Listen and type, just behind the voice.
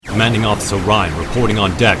Commanding Officer Ryan reporting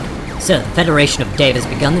on deck. Sir, the Federation of Dave has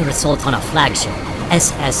begun their assault on our flagship,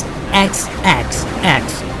 SS XXX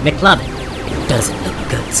McLovin. It doesn't look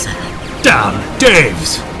good, sir. Damn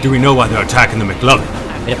Daves! Do we know why they're attacking the McLovin?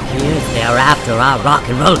 It appears they are after our rock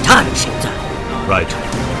and roll target ship, sir. Right.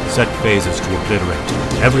 Set phasers to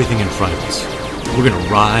obliterate everything in front of us. We're gonna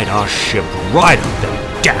ride our ship right up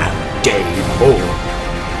that damn Dave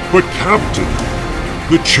hole. But Captain,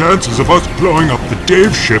 the chances of us blowing up the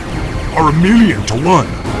Dave ship are 1,000,000 to 1.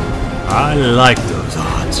 I like those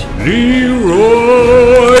odds.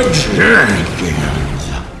 Leroy Jenkins.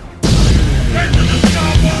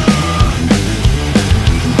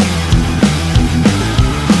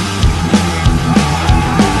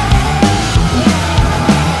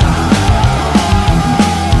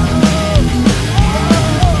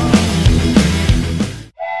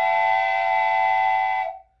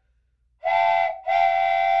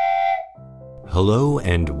 Hello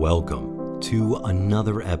and welcome to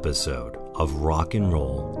another episode of Rock and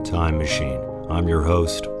Roll Time Machine. I'm your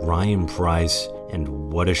host, Ryan Price,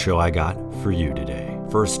 and what a show I got for you today.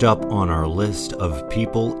 First up on our list of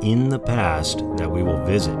people in the past that we will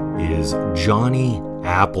visit is Johnny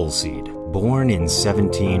Appleseed. Born in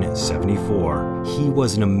 1774, he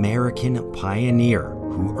was an American pioneer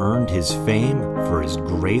who earned his fame for his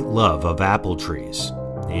great love of apple trees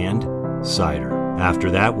and cider.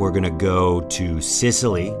 After that, we're going to go to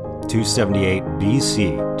Sicily, 278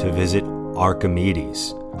 BC, to visit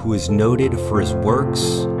Archimedes, who is noted for his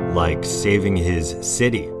works like saving his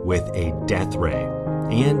city with a death ray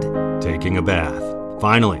and taking a bath.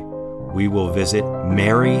 Finally, we will visit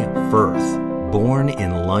Mary Firth. Born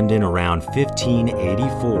in London around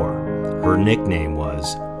 1584, her nickname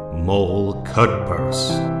was Moll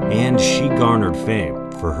Cutpurse, and she garnered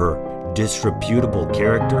fame for her disreputable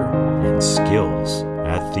character and skills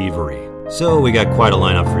at thievery. So we got quite a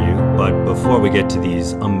lineup for you, but before we get to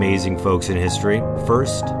these amazing folks in history,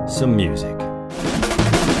 first, some music.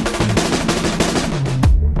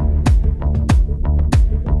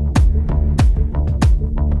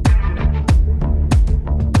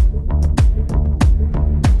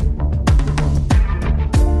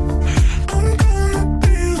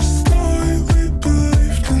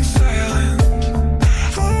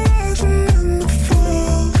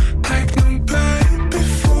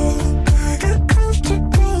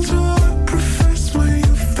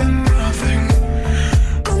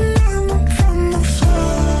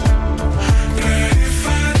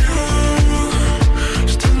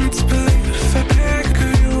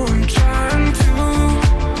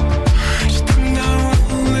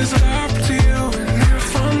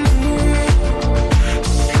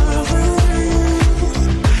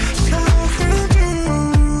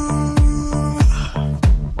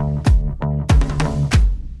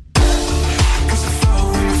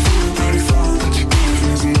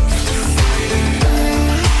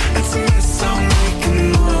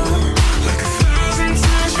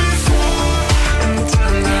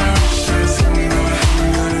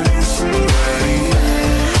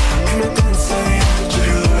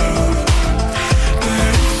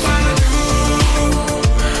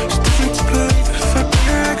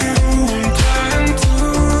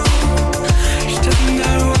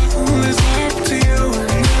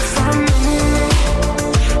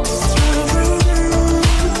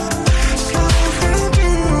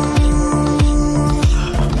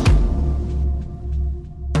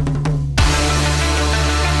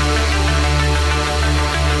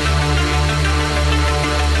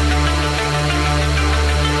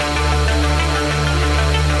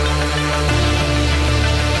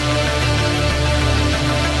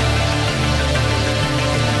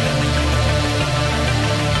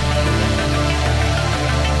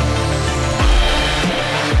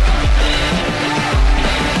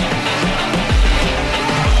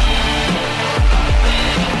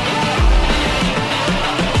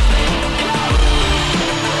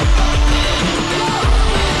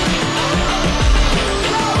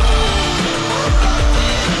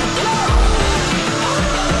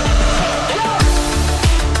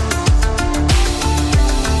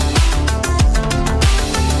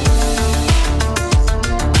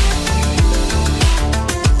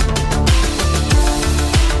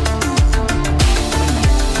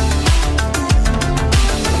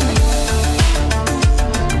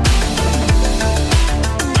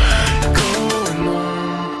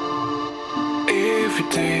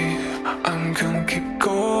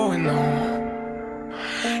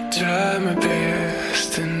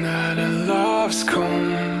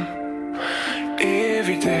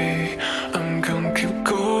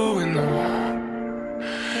 on.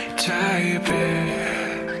 在一边。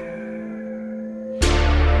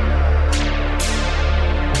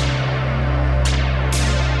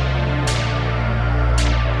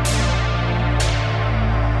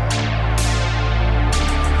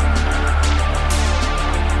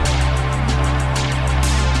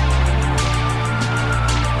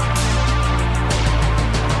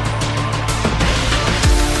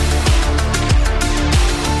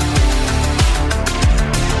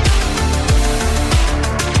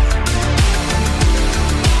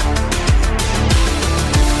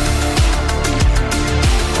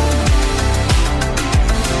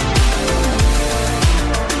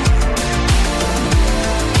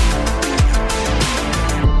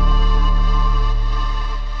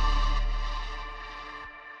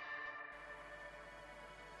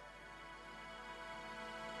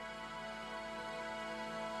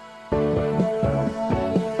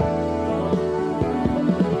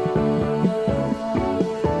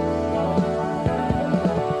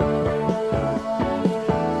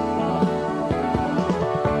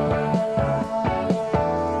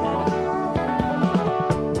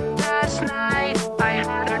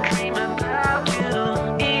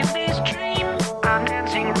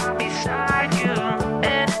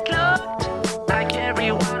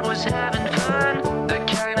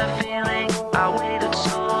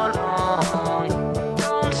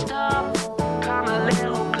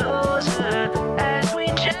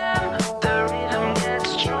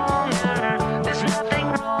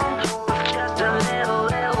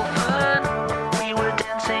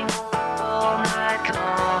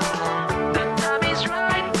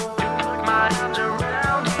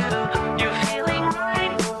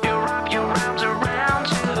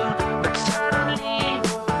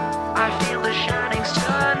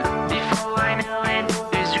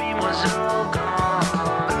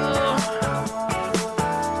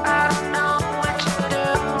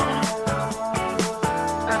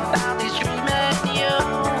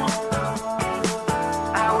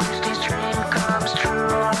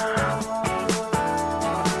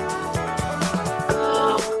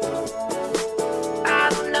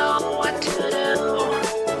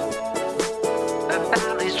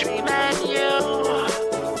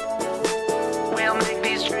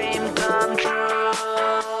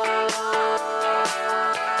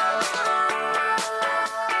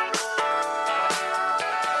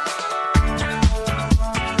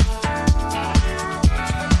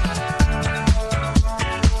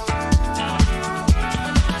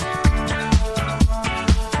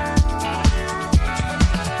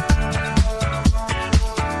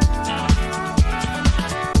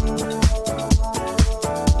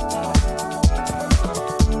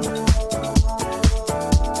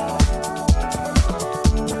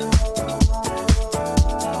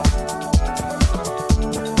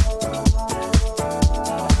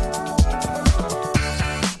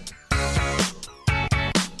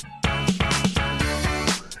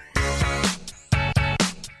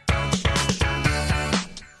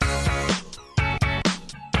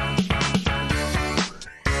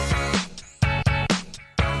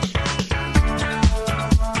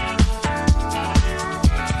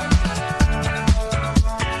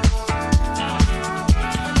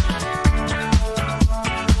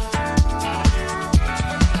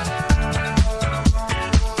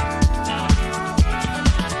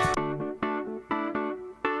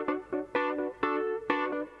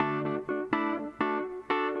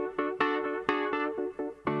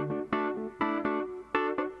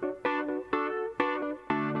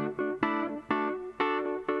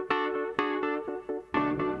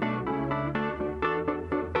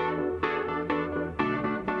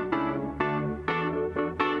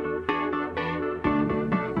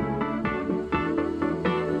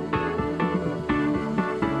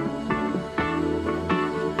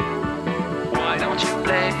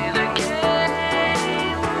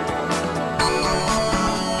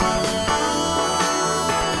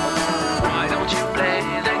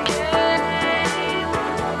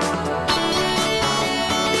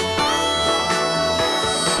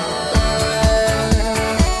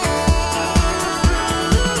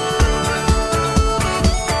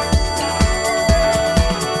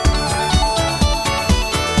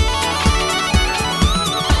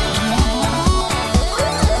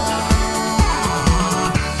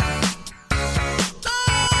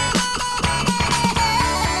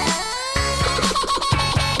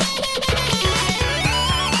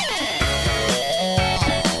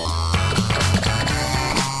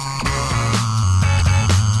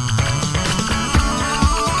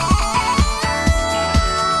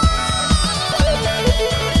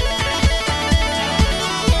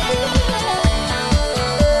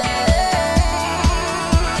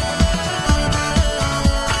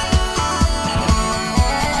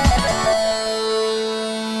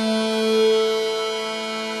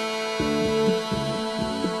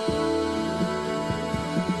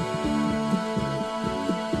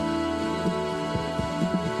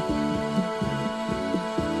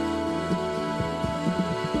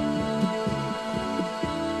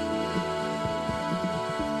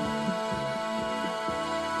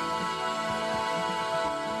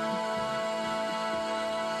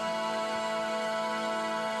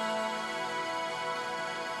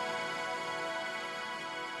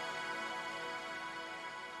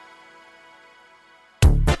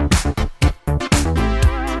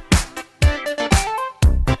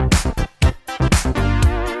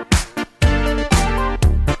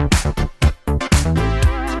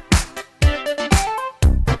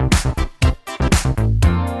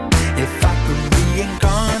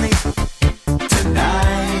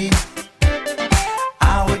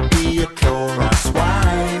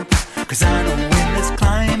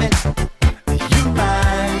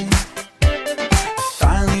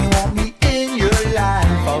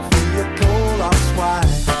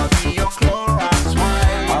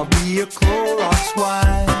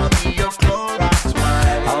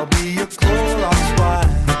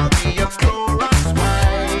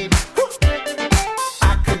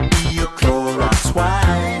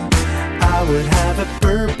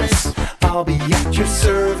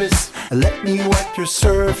your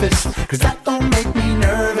surface, cause that don't make me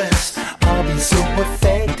nervous. I'll be so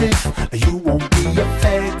effective, you won't be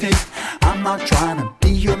affected. I'm not trying to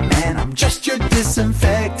be your man, I'm just your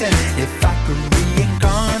disinfectant. If I could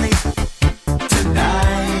reincarnate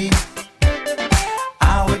tonight,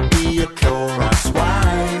 I would be a Clorox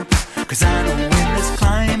wipe. Cause I know in this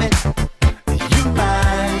climate, you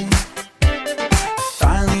might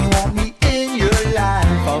finally want me in your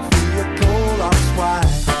life. I'll be a Clorox wipe.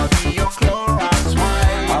 I'll be your Clorox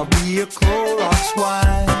wipe. I'll be your Clorox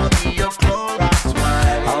wipe. I'll be your Clorox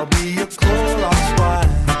wipe. I'll be your Clorox wipe.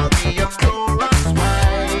 I'll be your Clorox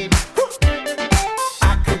wipe.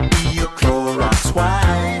 I could be your Clorox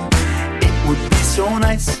wipe. It would be so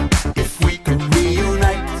nice if we could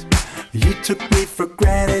reunite. You took me for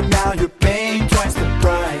granted, now you're paying twice the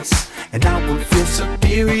price. And I will feel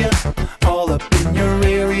superior, all up in your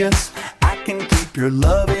areas. I can keep your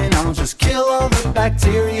love and I'll just kill all the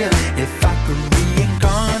bacteria. If I could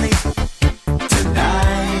reincarnate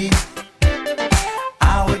tonight,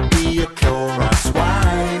 I would be a Clorox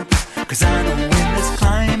wipe. Cause I know in this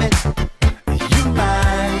climate, you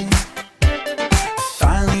might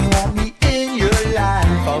finally want me in your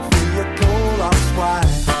life. I'll be your Clorox wipe.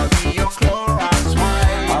 I'll be your Clorox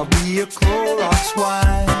wipe. I'll be your Clorox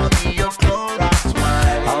wipe. I'll be your Clorox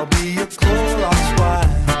wipe. I'll be your Clorox wipe.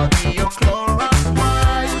 I'll be your Clorox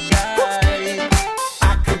wipe. I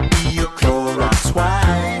could be your Clorox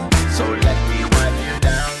wipe. So let me wipe you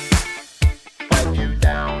down. Wipe you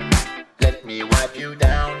down. Let me wipe you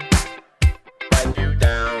down. Wipe you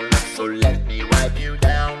down. So let me wipe you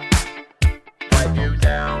down. Wipe you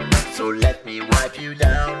down. So let me wipe you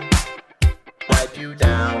down. Wipe you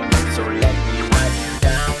down. So let me wipe you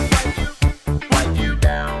down. Wipe you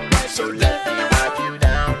down. So let me wipe you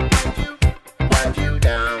down. Wipe you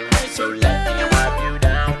down. So let me wipe you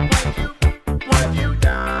down. Wipe you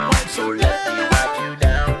down. So let me wipe you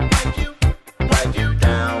down. Wipe you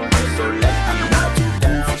down. So let me wipe you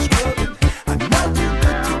down. I'm not too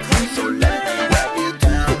good to clean. So let me wipe you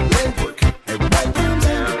down. And wipe you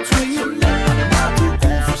down. So let me wipe you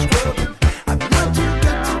down. I'm not too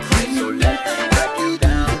good to clean. So let me wipe you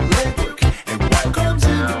down. And what comes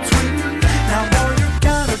in between? Now all your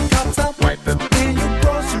countertops up, wipe them. And your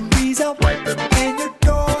groceries up, wipe them. And your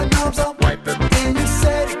doorknobs up, wipe them. And your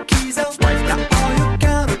set of keys up, wipe them. Now all your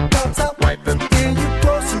countertops up, wipe them. And your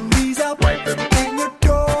groceries up, wipe them. And your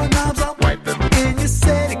doorknobs up, wipe them. And your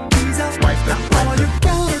set of keys up, wipe them. Now all your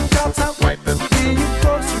countertops up, wipe them. And your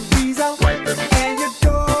groceries up, wipe them. And your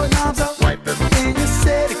doorknobs up, wipe them. And your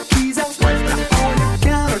set of keys up, wipe them. Now all your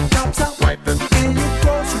countertops up, wipe them. And your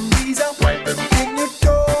groceries up, wipe them. And your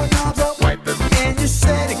doorknobs up, wipe them. And your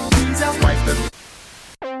set of keys up, wipe them.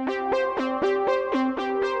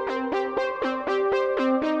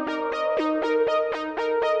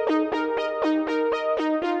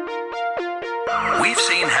 We've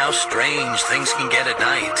seen how strange things can get at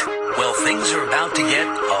night. Well, things are about to get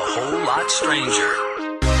a whole lot stranger.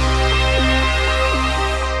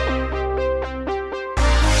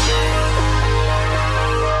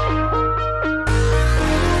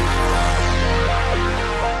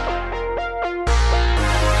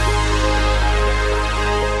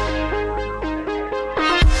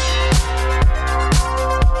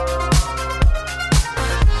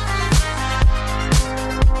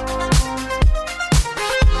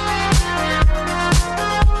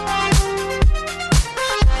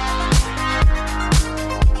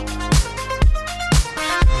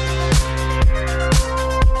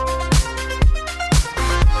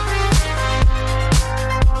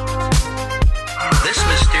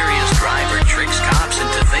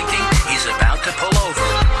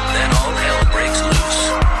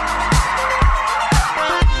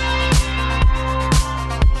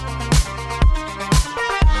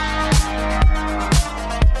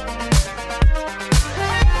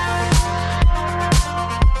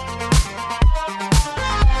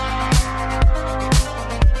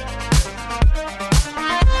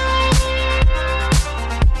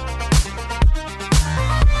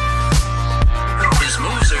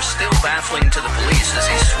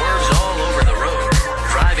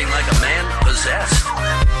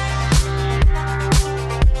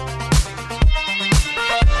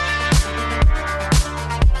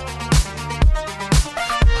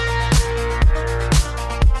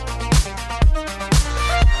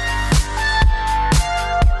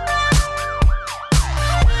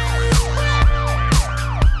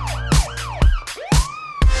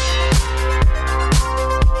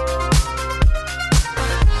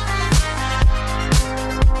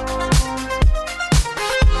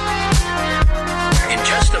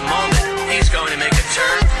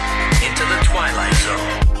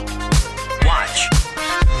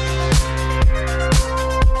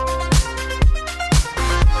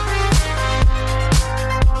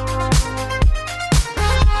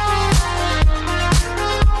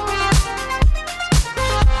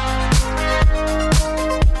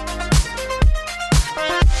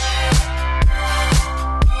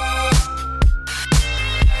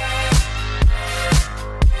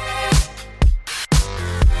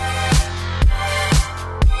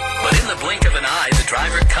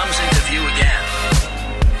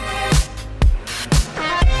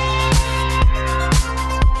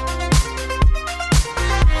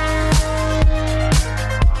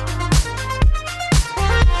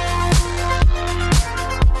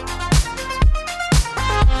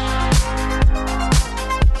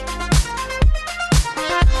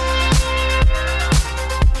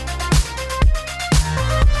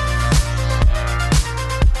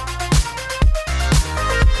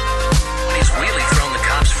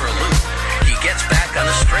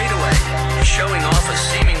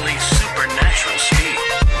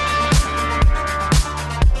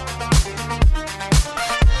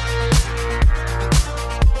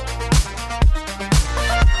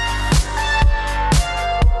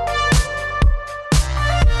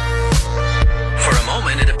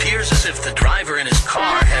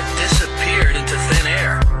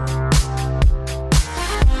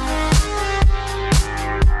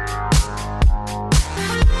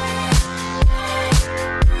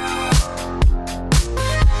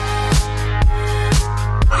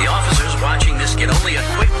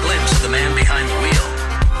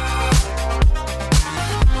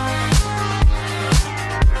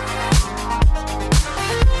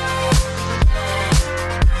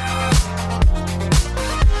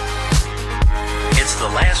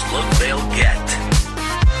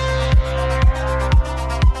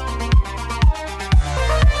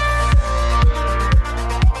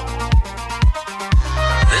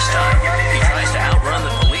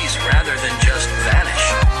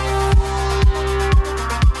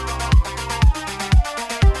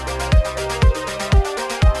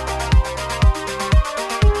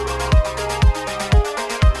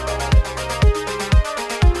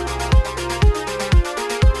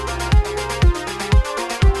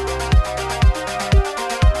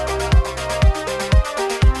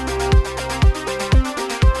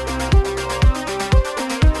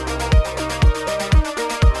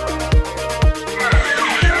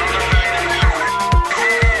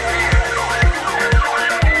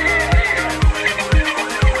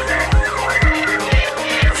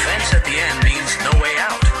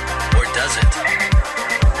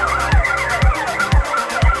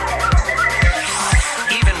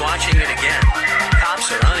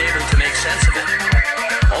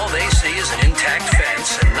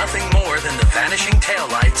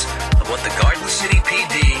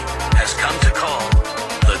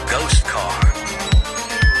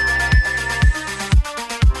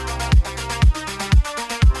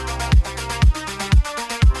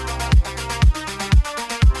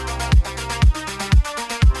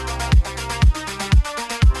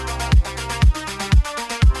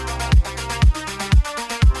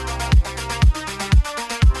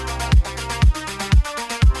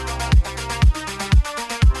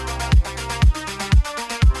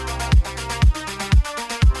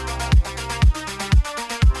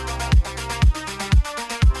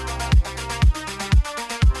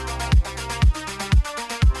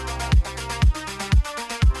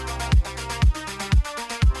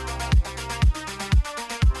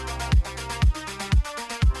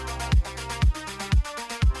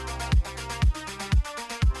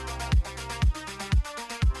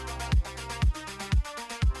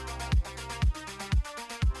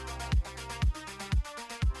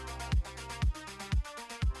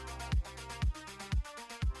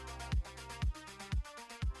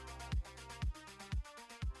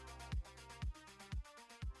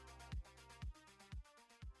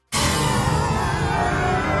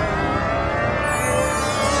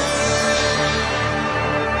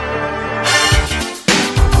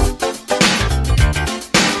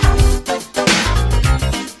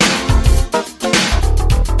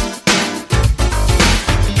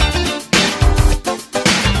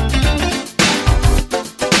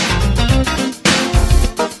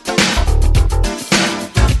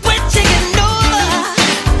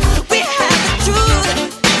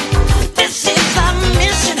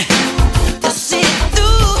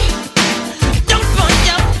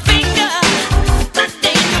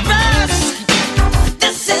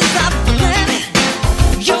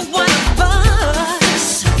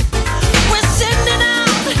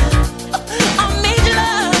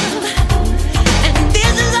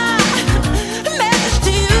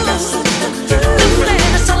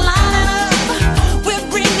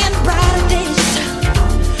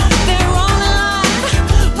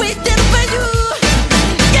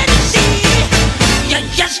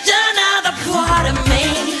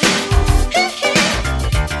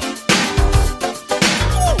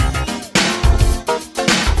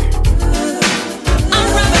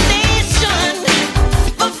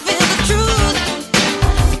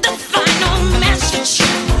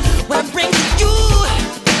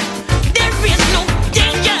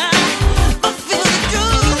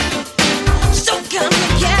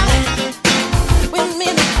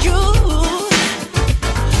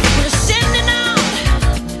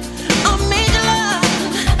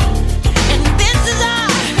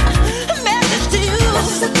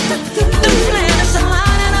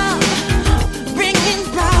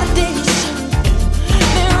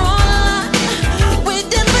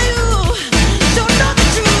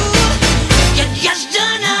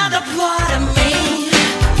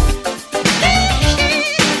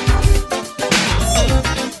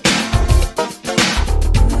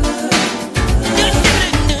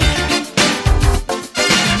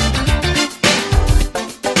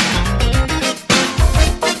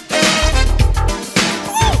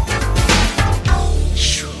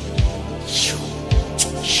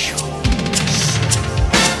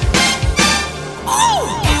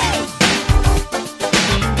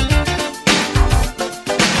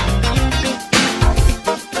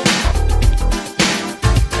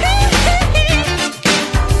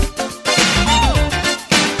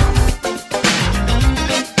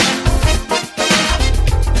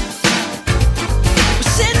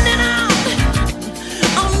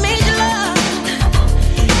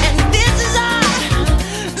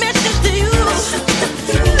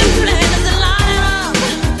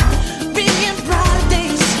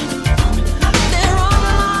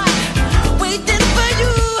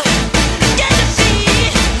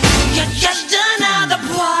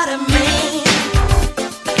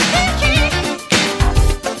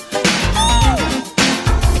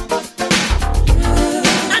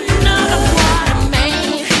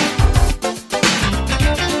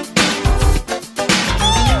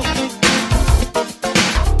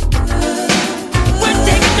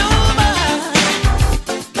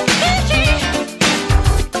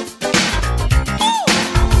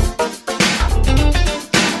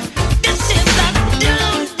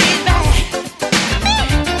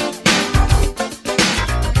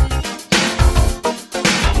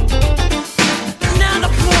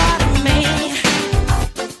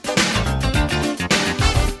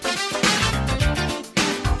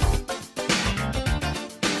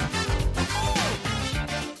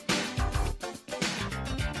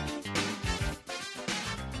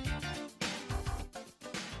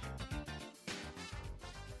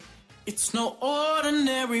 It's no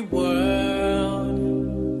ordinary world.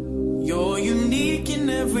 You're unique in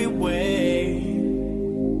every way.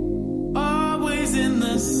 Always in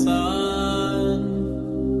the sun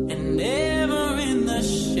and never in the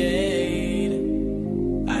shade.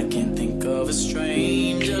 I can't think of a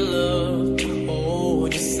stranger love to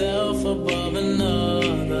hold yourself above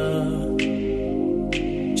another.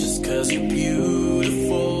 Just 'cause you're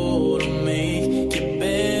beautiful don't make you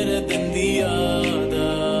better than the other.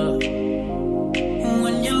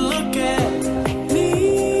 When you look at me,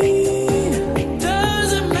 does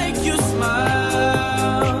it make you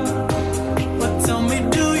smile? But tell me,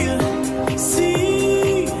 do you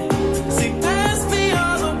see past me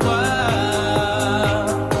all the while?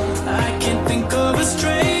 I can't think of a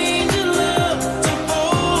stranger love to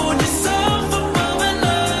hold yourself above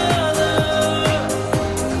another.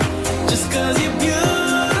 Just 'cause you're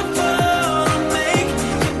beautiful don't make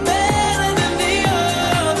you better than the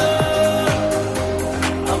other.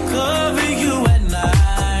 I'll cover you at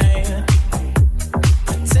night,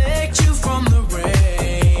 protect you from the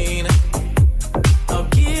rain. I'll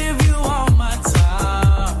give you all my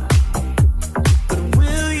time, but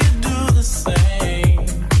will you do the same?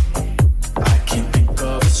 I can't think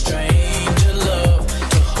of a stranger love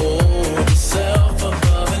to hold yourself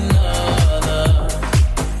above another.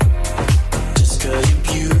 Just 'cause you're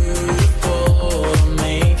beautiful don't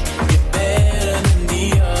make you better than the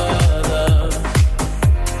other.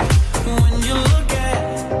 When you look at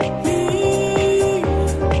me,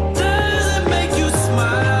 does it make you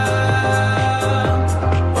smile?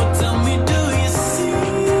 Or tell me, do you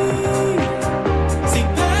see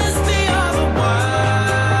past me all the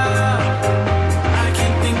while? I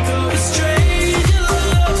can't think of a stranger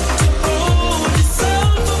love to hold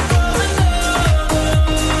yourself above another.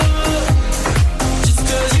 Just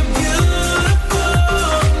 'cause you're beautiful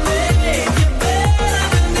make you better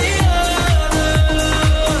than the other.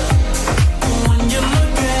 When you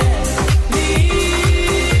look at me,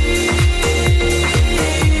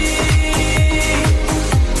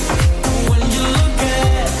 when you look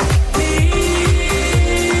at me,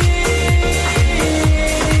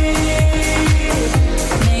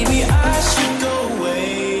 maybe I should go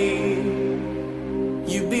away.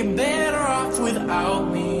 You'd be better off without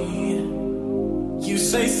me. You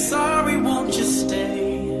say sorry, won't you stay?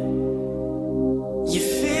 You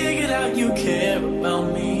figured out you care about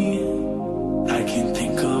me. I can't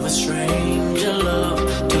think of a stranger love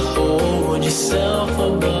to hold yourself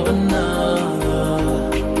above another.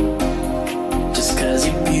 Just 'cause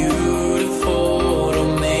you're beautiful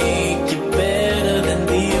don't make you better than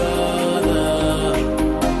the other.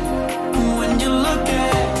 When you look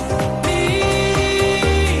at me,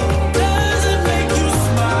 does it make you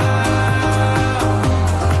smile?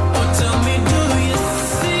 Or tell me, do you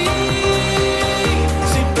see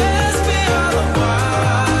past me all the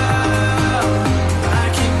while? I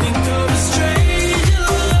can't think of a stranger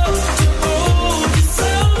love to hold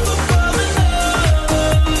yourself above another.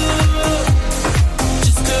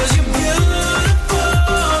 Just 'cause you're beautiful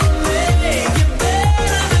make you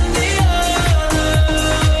better than the other.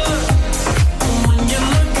 When you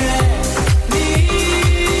look at me,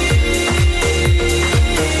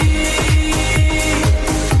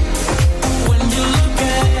 when you look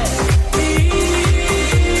at me,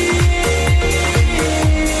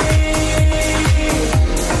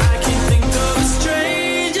 I can't think of a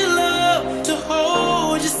stranger love to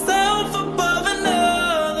hold yourself above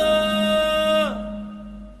another.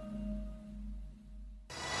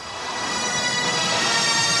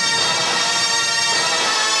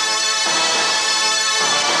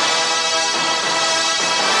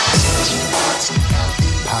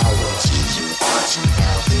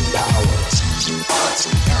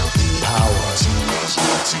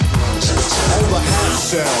 Over half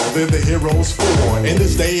shell, they're the heroes for. In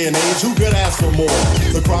this day and age, who could ask for more?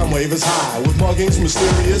 The crime wave is high, with muggings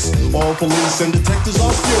mysterious. All police and detectives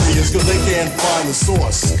are furious, 'cause they can't find the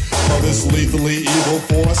source of this lethally evil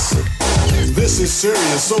force. This is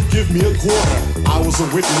serious, so give me a quarter. I was a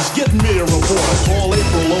witness, get me a reporter. Call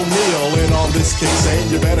April O'Neil in on this case,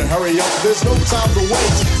 and you better hurry up, there's no time to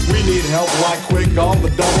wait. We need help like quick on the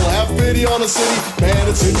double. Have pity on the city, man,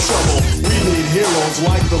 it's in trouble. We need heroes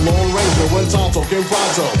like the Lone Ranger when Tonto came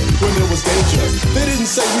pronto, when there was danger. They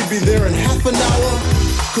didn't say we'd be there in half an hour,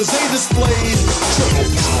 'cause they displayed triple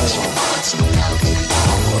power.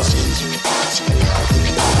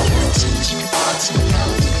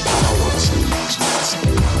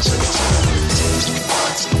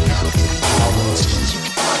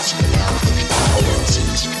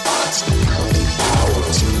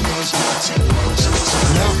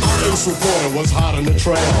 This reporter was hot on the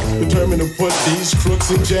trail, determined to put these crooks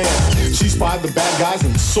in jail. She spied the bad guys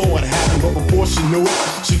and saw what happened, but before she knew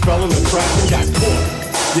it, she fell in the trap and got caught.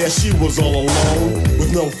 Yeah, she was all alone,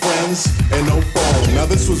 with no friends and no phone. Now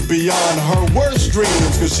this was beyond her worst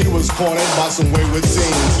dreams, cause she was cornered by some wayward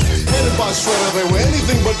teens. Headed by Shredder, they were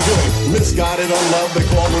anything but good. Misguided on love, they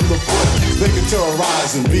called them the Foot. They could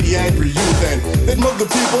terrorize and be the angry youth, and they'd mug the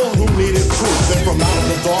people who needed proof. Then from out of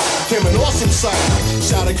the dark came an awesome sight,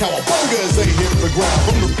 shouting cowabunga as they hit the ground.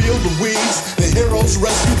 From the field of weeds, the heroes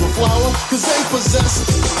rescued the flower, cause they possessed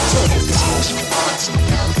turtle powers.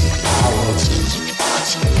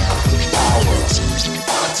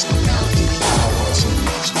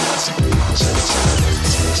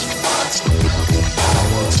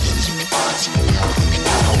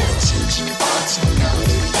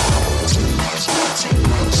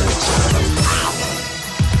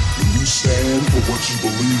 When you stand for what you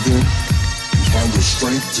believe in, you find the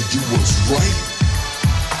strength to do what's right.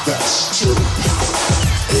 That's true power.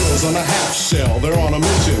 Heroes on a half shell, they're on a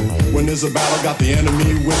mission. When there's a battle, got the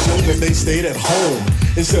enemy wishing that they stayed at home.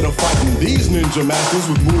 Instead of fighting these ninja masters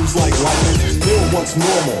with moves like lightning, they were once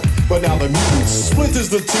normal, but now they're mutants. Splinter's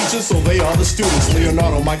the teacher, so they are the students.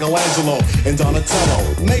 Leonardo, Michelangelo, and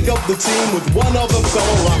Donatello make up the team with one other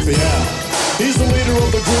fellow, Raphael. He's the leader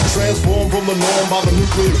of the group, transformed from the norm by the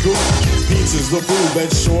nuclear goop. Pizza's the food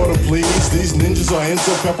that's sure to please. These ninjas are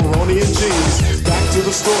into pepperoni and cheese. Back to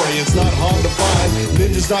the story, it's not hard to find.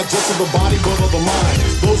 Ninjas not just of the body, but of the mind.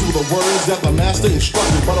 Those were the words that the master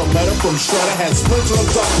instructed, but a letter from Shredder had Splinter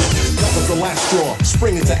abducted. That was the last straw,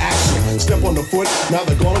 spring into action. Step on the foot, now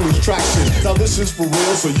they're gonna lose traction. Now this is for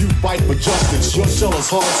real, so you fight for justice. Your shell is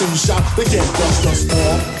hard, so you shout, they can't dust us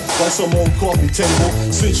off. Like some old coffee table.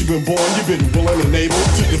 Since you've been born, you've been willing and able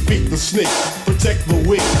to defeat the snake, protect the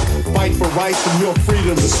weak, fight for rights and your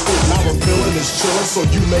freedom to speak. Now the villain is chilling, so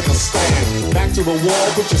you make a stand. Back to the wall,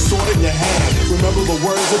 put your sword in your hand. Remember the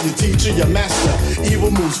words of your teacher, your master.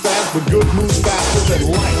 Evil moves fast, but good moves faster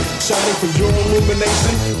than light. Shining for your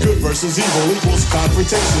illumination. Good versus evil equals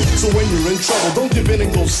confrontation. So when you're in trouble, don't give in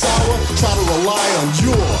and go sour. Try to rely on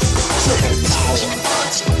your triple power.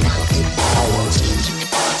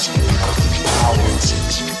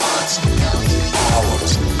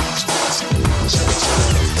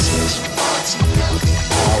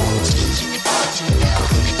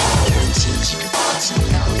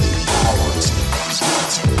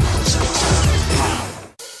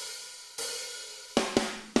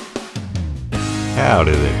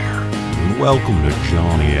 Howdy there, and welcome to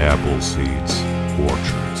Johnny Appleseed's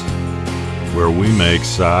Orchards, where we make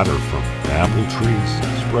cider from apple trees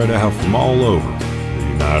spread out from all over the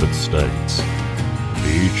United States.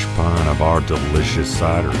 Each pint of our delicious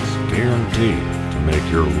cider is guaranteed to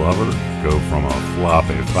make your lover go from a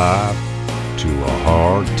floppy 5 to a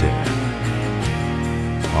hard 10.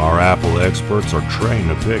 Our apple experts are trained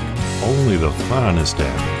to pick only the finest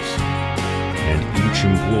apples, and each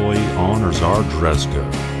employee honors our dress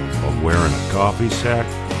code of wearing a coffee sack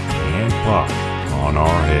and pop on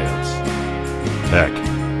our heads. Heck,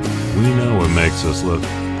 we know it makes us look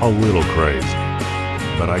a little crazy,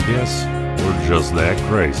 but I guess we're just that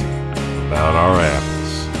crazy about our apples.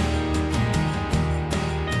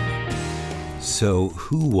 So,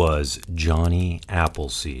 who was Johnny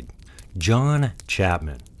Appleseed? John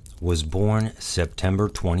Chapman was born September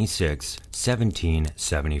 26,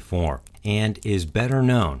 1774, and is better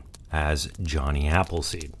known as Johnny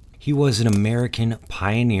Appleseed. He was an American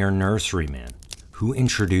pioneer nurseryman who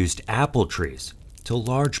introduced apple trees to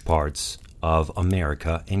large parts of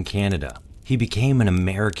America and Canada. He became an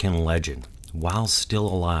American legend while still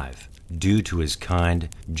alive due to his kind,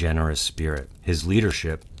 generous spirit, his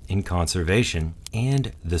leadership in conservation,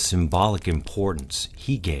 and the symbolic importance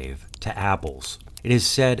he gave to apples. It is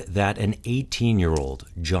said that an 18-year-old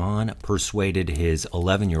John persuaded his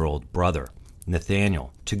 11-year-old brother,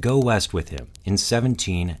 Nathaniel, to go west with him in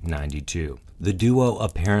 1792. The duo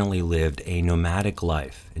apparently lived a nomadic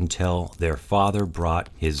life until their father brought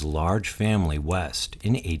his large family west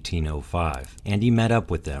in 1805, and he met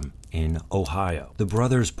up with them in Ohio. The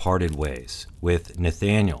brothers parted ways, with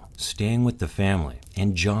Nathaniel staying with the family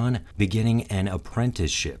and John beginning an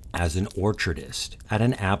apprenticeship as an orchardist at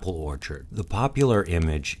an apple orchard. The popular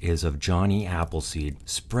image is of Johnny Appleseed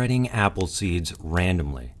spreading apple seeds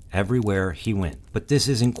randomly everywhere he went. But this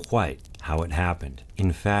isn't quite how it happened.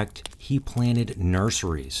 In fact, he planted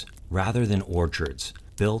nurseries rather than orchards,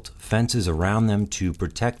 built fences around them to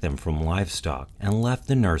protect them from livestock, and left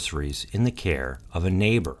the nurseries in the care of a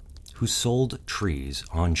neighbor who sold trees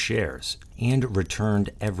on shares and returned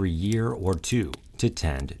every year or two to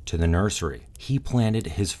tend to the nursery. He planted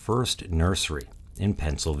his first nursery in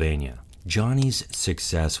Pennsylvania. Johnny's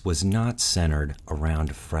success was not centered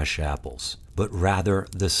around fresh apples, but rather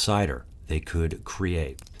the cider they could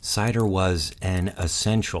create. Cider was an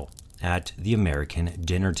essential at the American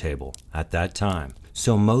dinner table at that time,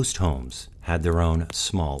 so most homes had their own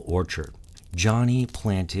small orchard. Johnny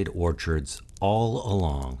planted orchards all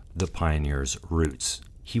along the pioneers' routes.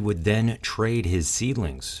 He would then trade his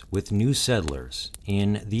seedlings with new settlers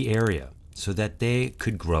in the area so that they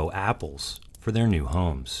could grow apples for their new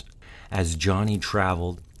homes. As Johnny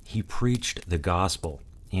traveled, he preached the gospel,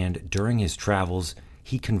 and during his travels,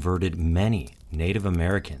 he converted many Native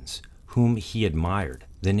Americans whom he admired.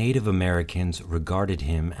 The Native Americans regarded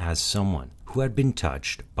him as someone who had been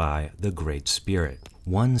touched by the Great Spirit.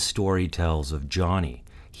 One story tells of Johnny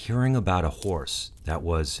hearing about a horse that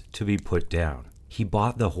was to be put down. He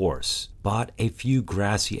bought the horse, bought a few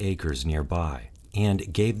grassy acres nearby,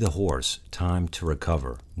 and gave the horse time to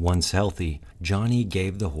recover. Once healthy, Johnny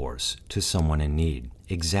gave the horse to someone in need,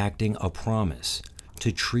 exacting a promise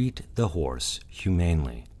to treat the horse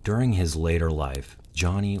humanely. During his later life,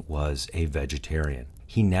 Johnny was a vegetarian.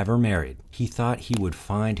 He never married. He thought he would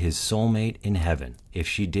find his soulmate in heaven if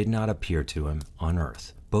she did not appear to him on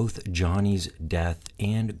earth. Both Johnny's death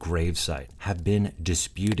and gravesite have been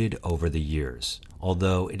disputed over the years,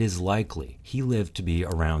 although it is likely he lived to be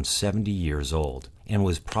around 70 years old and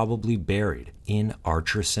was probably buried in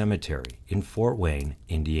Archer Cemetery in Fort Wayne,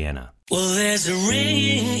 Indiana. Well, there's a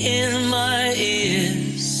ringing in my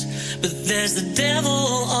ears, but there's the devil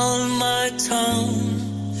on my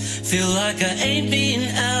tongue. Feel like I ain't been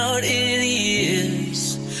out in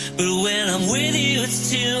years, but when I'm with you it's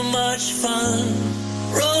too much fun.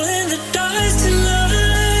 Rolling the dice tonight,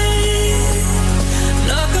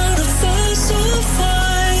 not gonna fuss or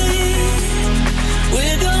fight.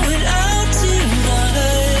 We're going out tonight,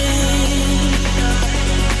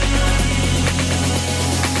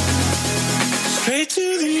 straight to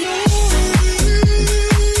the moon.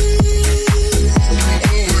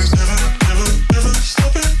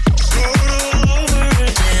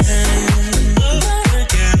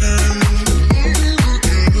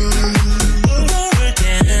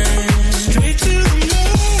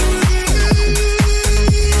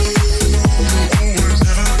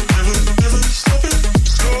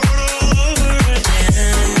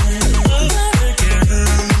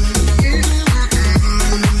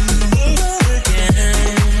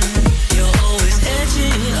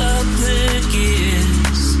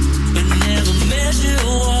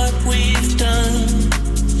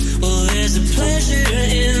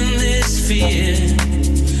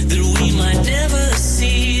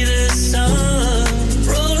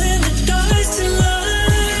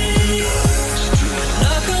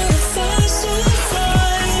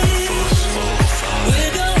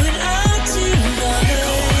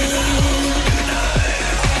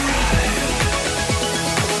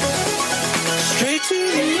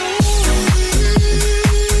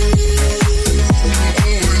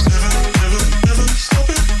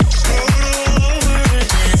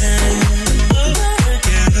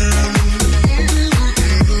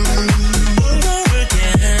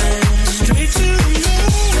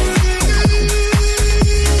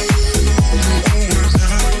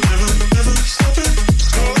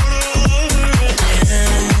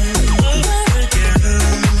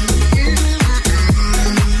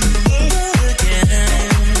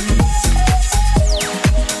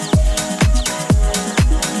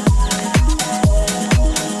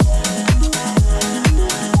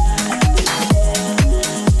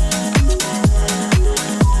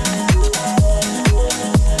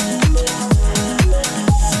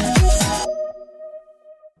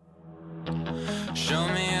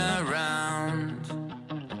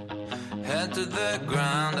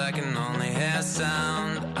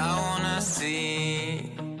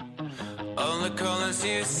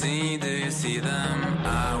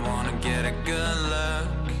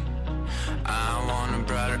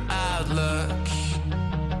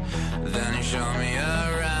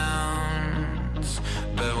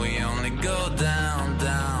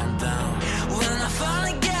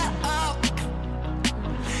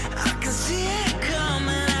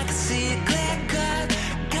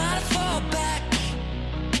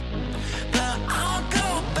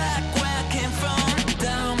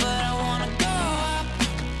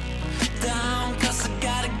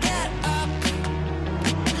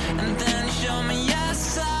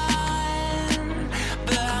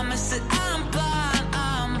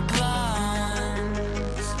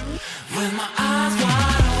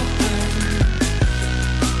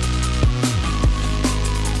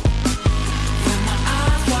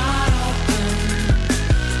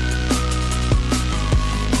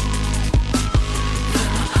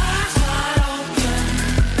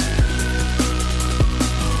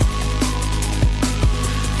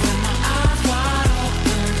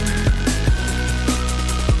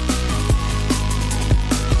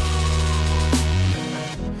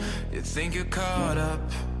 you're caught up.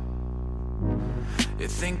 You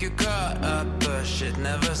think you're caught up, but shit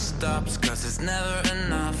never stops, cause it's never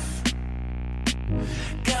enough.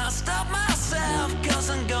 Can't stop myself, cause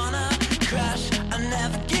I'm gonna crash. I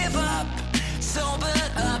never give up,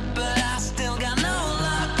 sobered up, but I still got no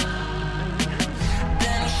luck.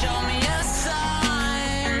 Then you show me a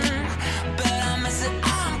sign, but I miss it,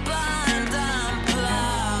 I'm blind.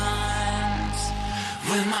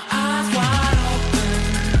 With my eyes wide open,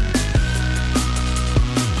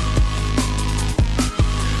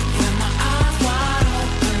 with my eyes wide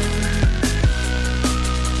open,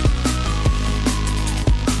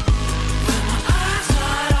 with my eyes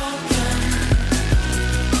wide open,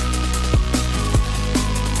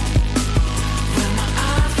 with my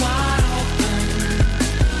eyes wide open.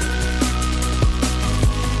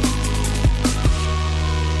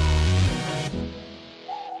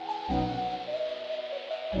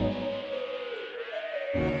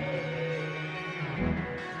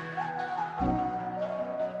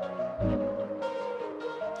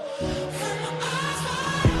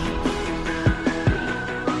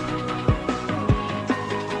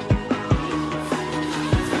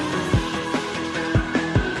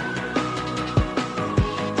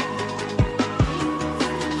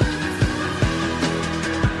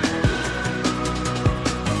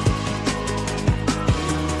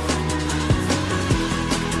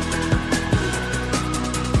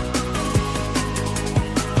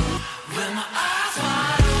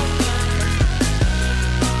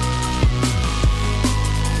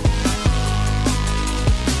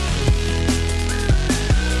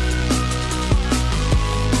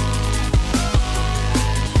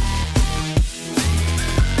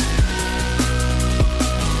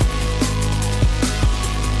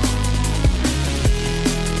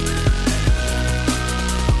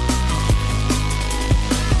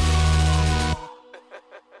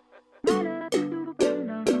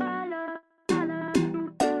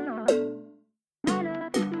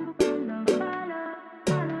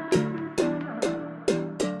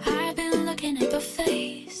 I've been looking at your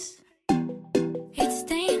face. It's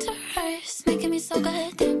dangerous, making me so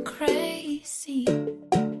goddamn crazy.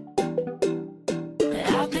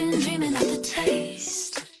 I've been dreaming of the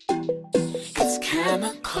taste. It's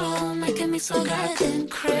chemical, making me so goddamn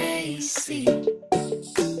crazy.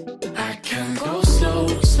 I can go slow,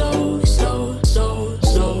 slow, slow, slow,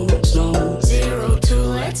 slow, slow. 0 to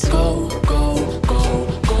let's go, go, go,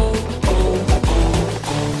 go, go, go,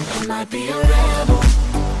 go. I might be a rebel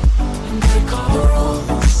and break all the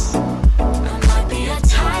rules. I might be a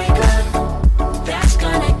tiger that's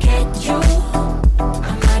gonna get you.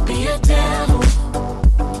 I might be a devil,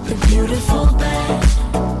 the beautiful bad.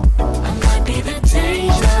 I might be the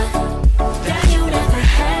danger that you never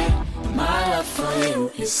had. My love for you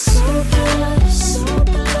is super love,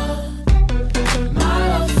 super love. My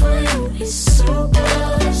love for you is super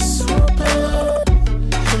love, super love.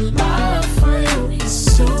 My love for you is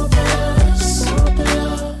super love, super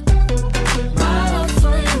love. My love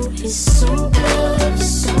for you is super love,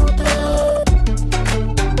 super love.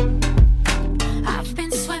 I've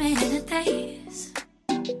been swimming in a daze,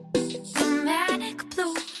 romantic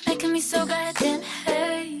blue, making me so goddamn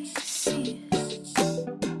hazy.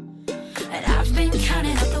 And I've been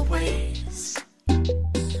counting up the ways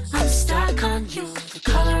I'm stuck on you, the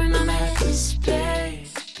color in my madness,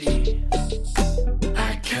 baby.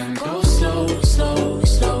 I can go slow, slow,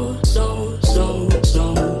 slow, slow, slow,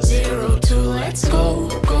 slow. 0 to let's go,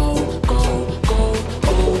 go, go, go,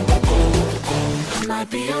 go, go, go. I might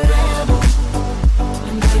be a rebel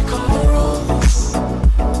and break all the rules. I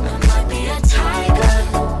might be a tiger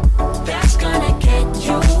that's gonna get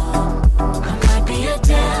you. I might be a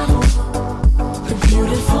devil, the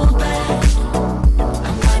beautiful bad.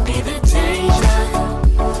 I might be the danger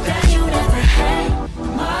that you never had.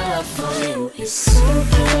 My love for you is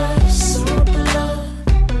super love, super love.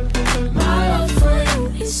 My love for you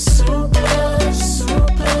is super love,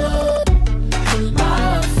 super love. My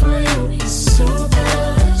love for you is super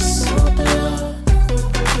love, super love.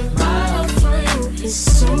 My love for you is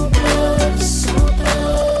super love, super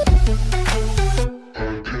love.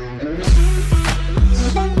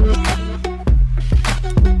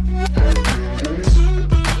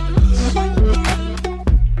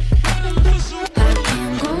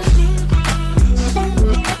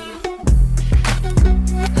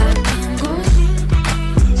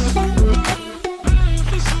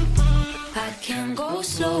 I can go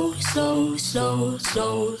slow, slow, slow,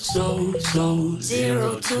 slow, slow, slow.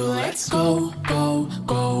 0 to let's go, go,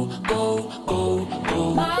 go, go, go,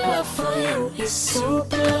 go. My love for you is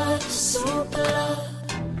super love, super love.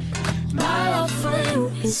 My love for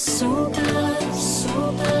you is super love,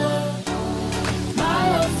 super love.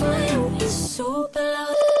 love for you is super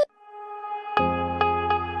loud.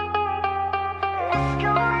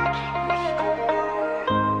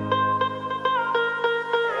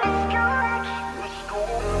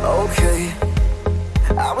 Okay,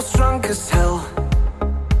 I was drunk as hell.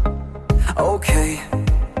 Okay,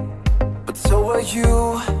 but so were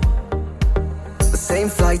you. The same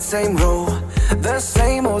flight, same row, the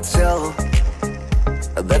same hotel.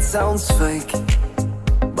 That sounds fake,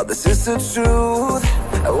 but this is the truth.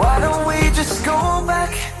 Why don't we just go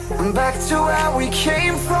back to where we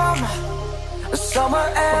came from? Summer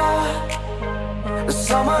air,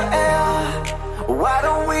 summer air. Why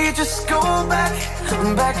don't we just go back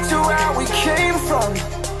to where we came from?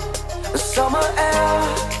 Summer air,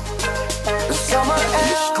 summer air.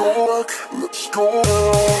 Let's go back, let's go back.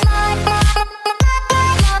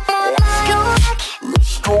 Let's go back,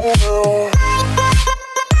 let's go back.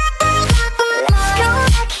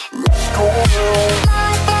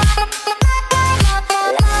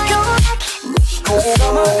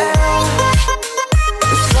 Summer air,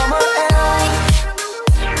 summer air.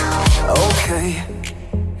 Okay,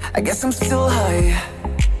 I guess I'm still high.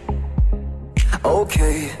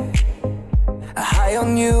 Okay, high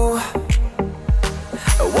on you.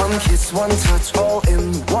 One kiss, one touch, all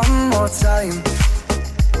in one more time.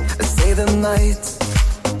 Stay the night,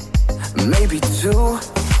 maybe two.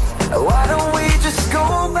 Why don't we just go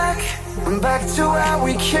back to where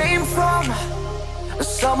we came from?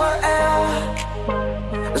 Summer air,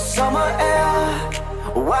 summer air.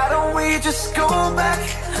 Why don't we just go back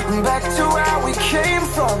to where we came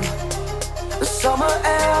from? Summer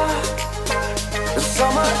air,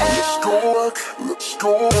 summer air. Let's go back, let's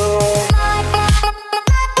go back.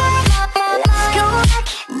 Let's go back,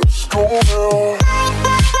 let's go back. Let's go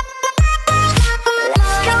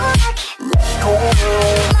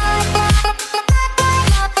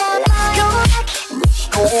back.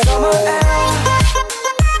 Summer air,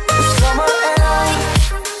 summer air.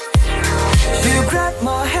 You grabbed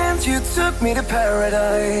my hand, you took me to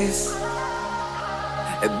paradise.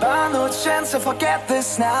 By no chance to forget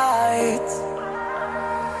this night.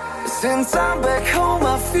 Since I'm back home,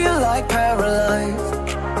 I feel like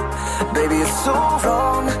paralyzed. Baby, it's so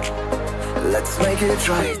wrong, let's make it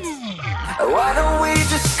right. Why don't we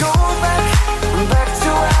just go back to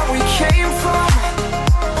where we came from?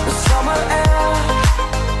 Summer air,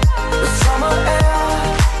 summer air.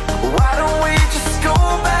 Why don't we just go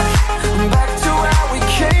back to where we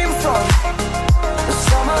came from?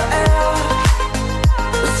 Summer air,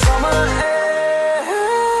 summer air.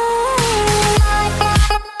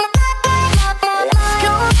 Let's go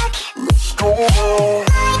back, let's go back.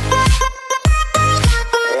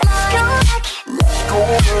 Let's go back, let's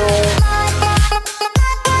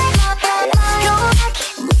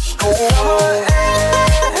go back. Summer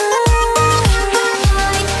air.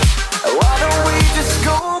 Why don't we just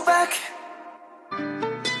go back?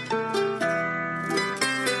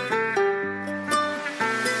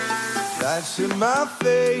 Lights in my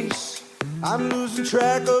face, I'm losing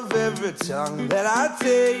track of every tongue that I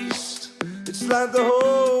taste. It's like the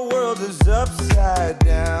whole world is upside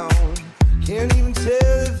down. Can't even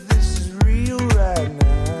tell if this is real right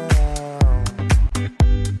now.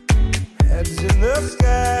 Heads in the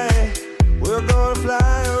sky, we're gonna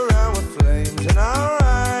fly around with flames in our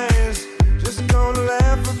eyes. Just gonna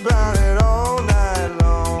laugh about it all night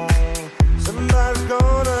long. Somebody's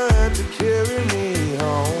gonna have to carry me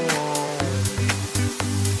home.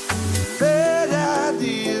 Bad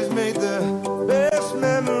ideas make the best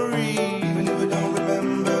memories. Even if I don't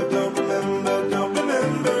remember, don't remember, don't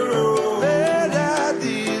remember. Oh, bad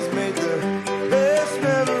ideas make the best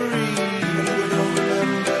memories. Even if I don't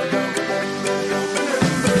remember, don't remember, don't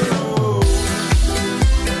remember. Oh.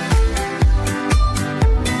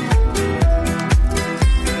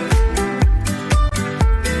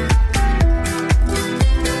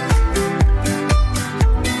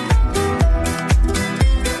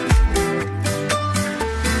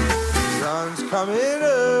 Sun's coming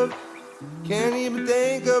up, can't even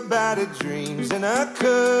think about it. Dreams in a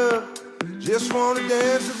cup, just wanna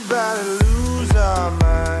dance about it, lose our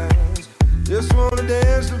minds. Just wanna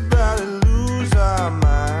dance about it, lose our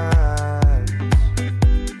minds.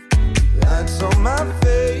 Lights on my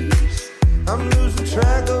face, I'm losing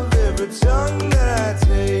track of every tongue that I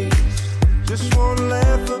taste. Just wanna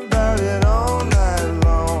laugh about it all night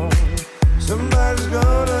long. Somebody's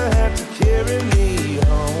gonna have to carry me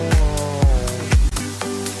home.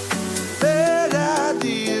 Bad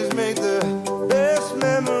ideas make the best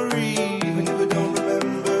memories. Even if I don't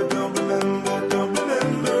remember, don't remember, don't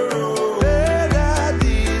remember. Oh, bad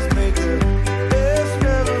ideas make the best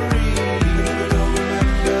memories. Even if I don't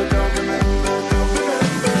remember, don't remember, don't remember.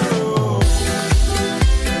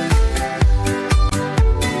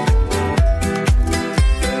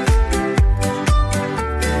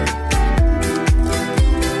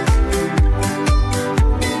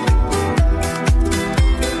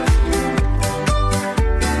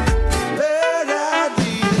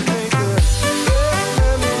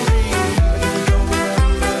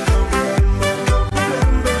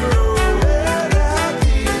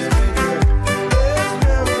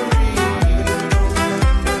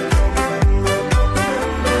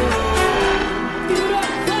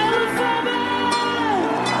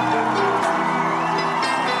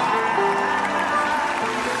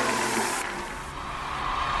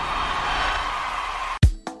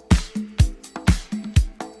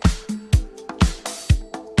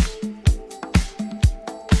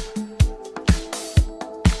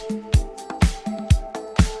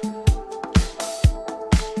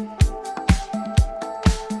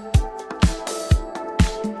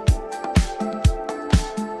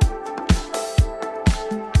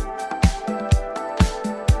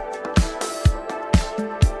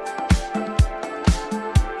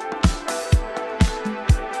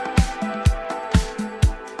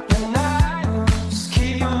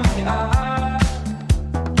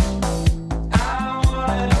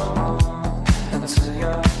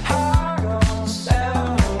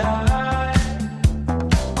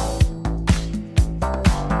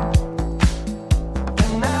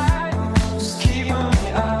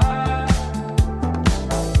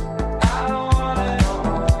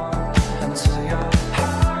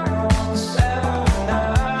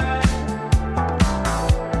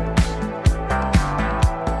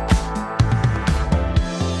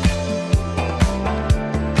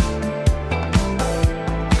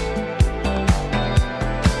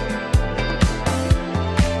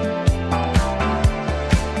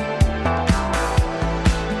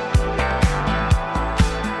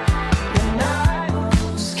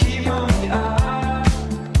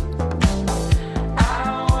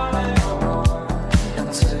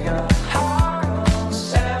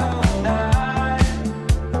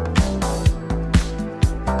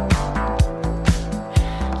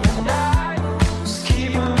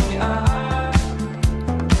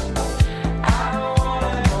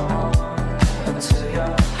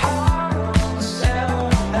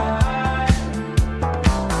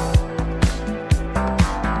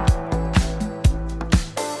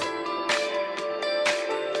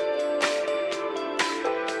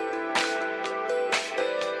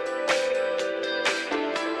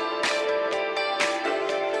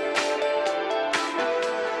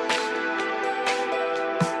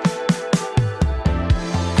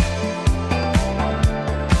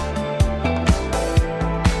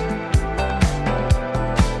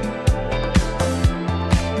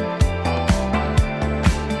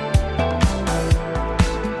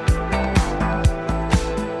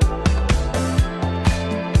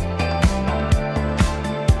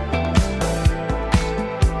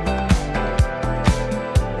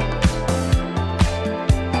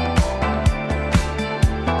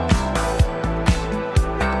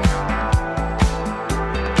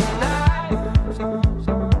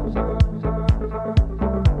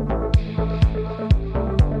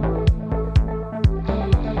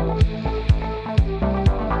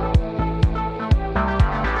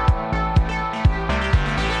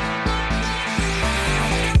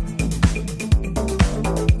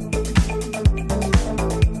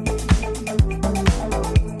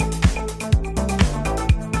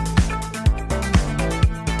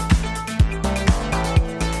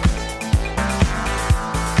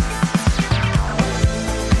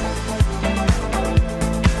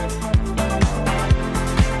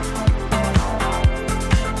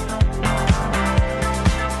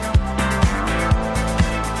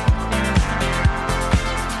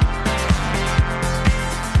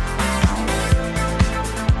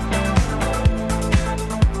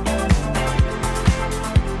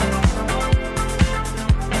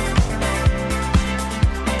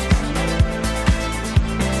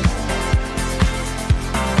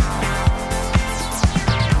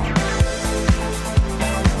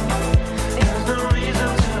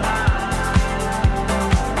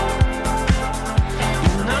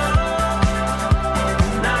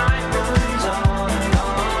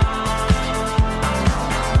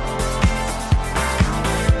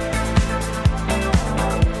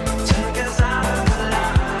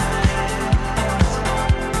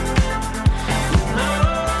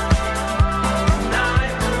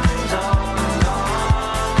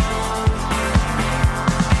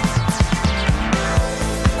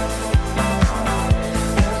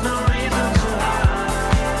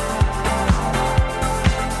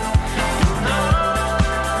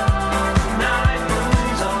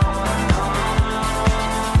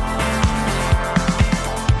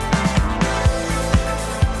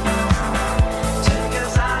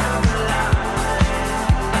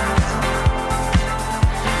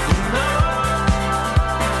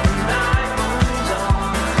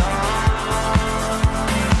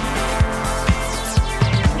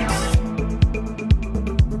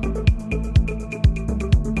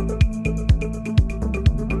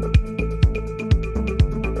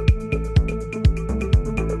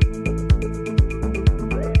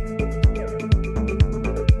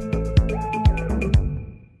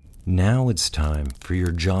 Now it's time for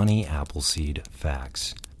your Johnny Appleseed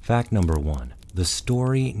facts. Fact number 1. The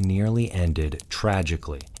story nearly ended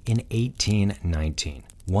tragically in 1819.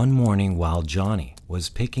 One morning while Johnny was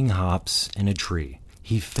picking hops in a tree,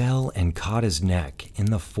 he fell and caught his neck in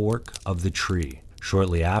the fork of the tree.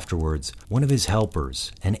 Shortly afterwards, one of his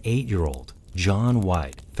helpers, an 8-year-old, John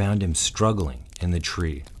White, found him struggling in the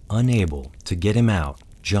tree. Unable to get him out,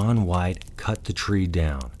 John White cut the tree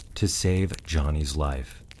down to save Johnny's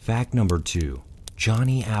life. Fact number 2.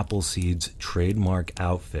 Johnny Appleseed's trademark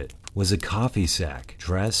outfit was a coffee sack,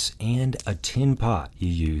 dress, and a tin pot he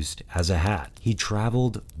used as a hat. He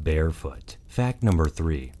traveled barefoot. Fact number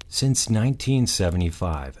 3. Since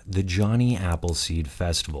 1975, the Johnny Appleseed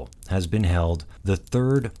Festival has been held the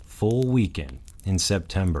third full weekend in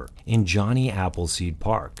September in Johnny Appleseed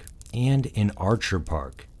Park and in Archer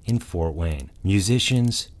Park in Fort Wayne.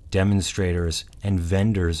 Musicians, demonstrators, and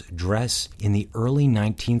vendors dress in the early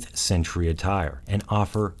 19th century attire and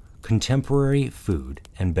offer contemporary food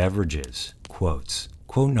and beverages. Quotes.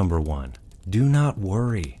 Quote number 1. Do not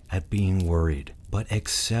worry at being worried, but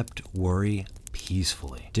accept worry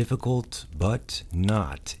peacefully. Difficult, but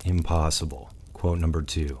not impossible. Quote number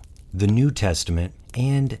 2. The New Testament,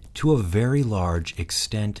 and to a very large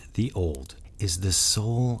extent the Old, is the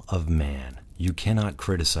soul of man. You cannot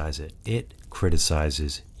criticize it. It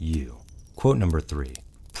criticizes you. Quote number 3.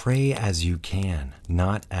 Pray as you can,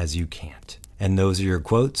 not as you can't. And those are your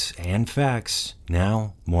quotes and facts.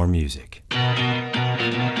 Now, more music.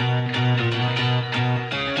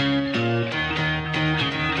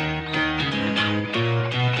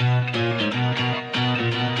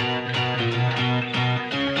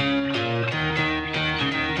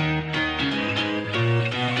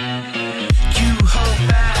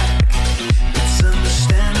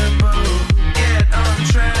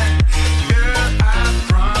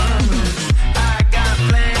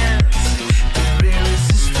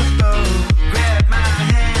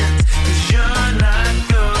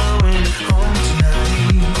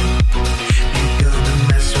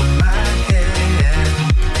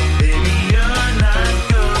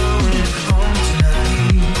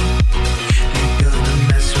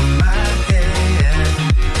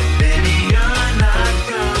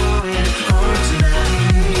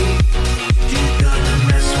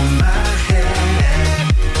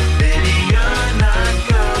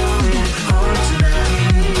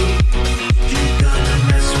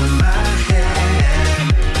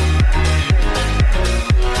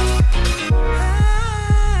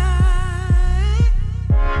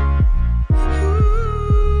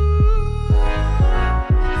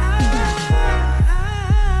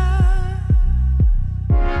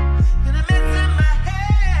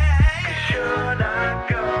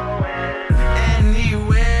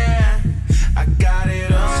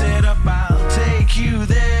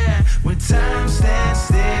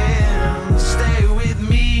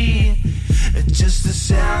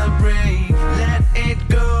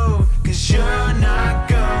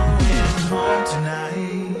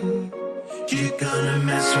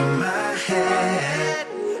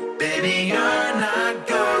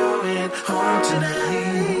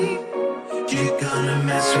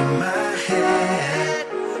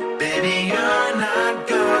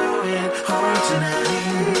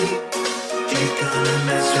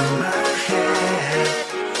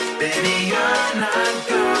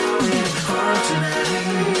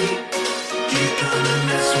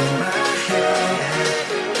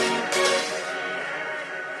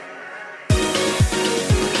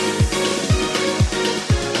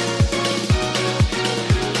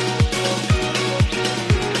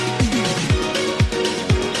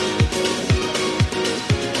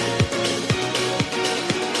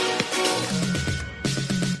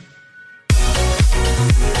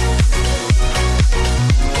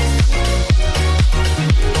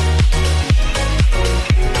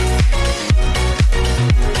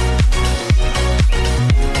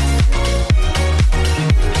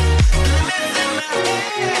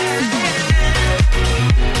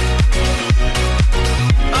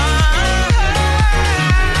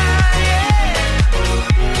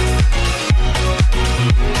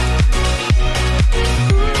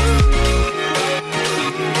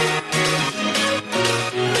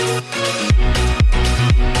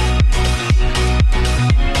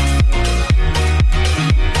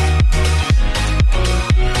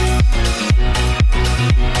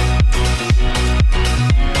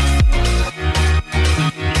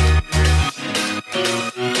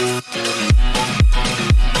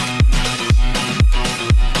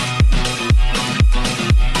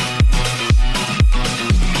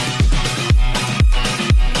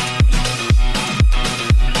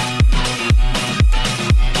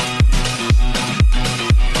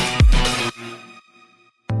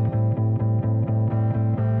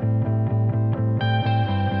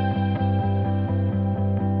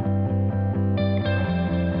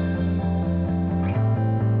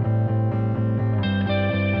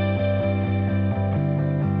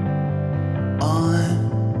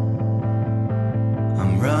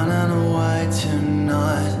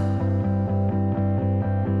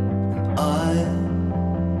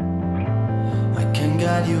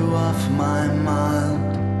 my mind.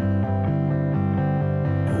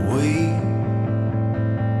 We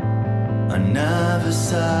are never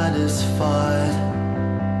satisfied,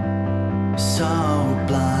 so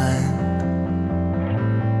blind.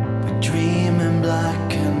 We dream in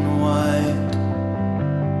black and white.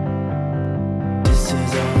 This is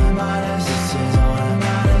all that matters, this is all that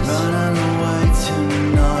matters. Running away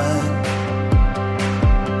tonight.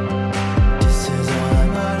 This is all that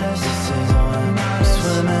matters, this is all that matters.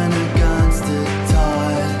 Swimming against the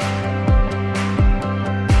tide.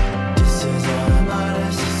 This is all that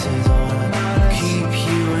matters, this is all that matters. Keep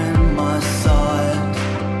you in my sight.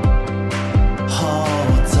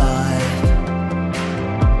 Hold tight.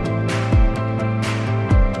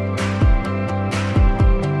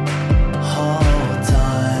 Hold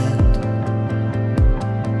tight.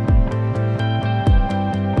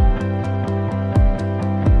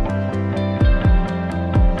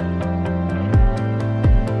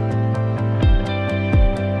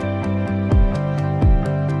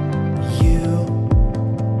 You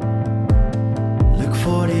look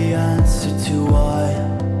for the answer to why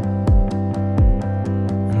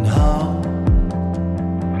and how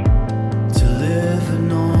to live a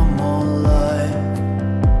normal life.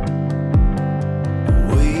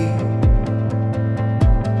 We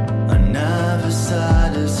are never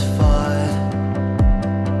satisfied,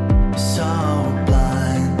 so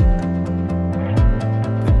blind.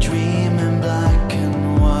 We dream in black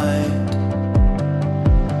and white.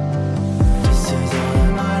 This is all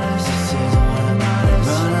that matters, this is all that matters.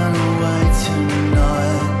 Running away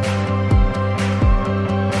tonight.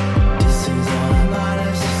 This is all that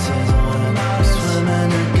matters, this is all that matters.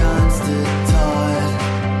 Swimming against the tide.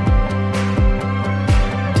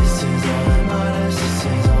 This is all that matters, this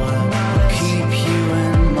is all that matters. Keep you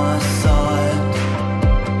in my sight.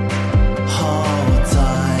 Hold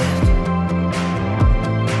tight.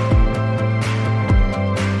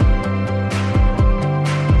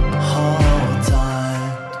 Hold tight.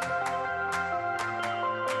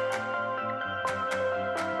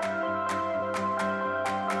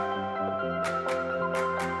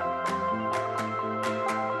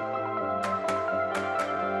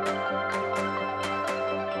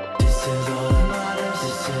 This is all that matters,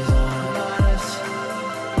 this is all that matters.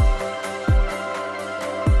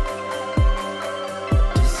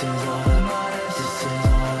 This is all that matters, this is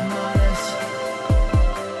all that matters.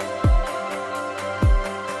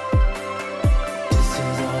 This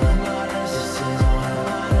is all that matters, this is all that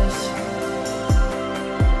matters.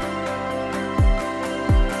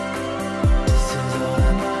 This is all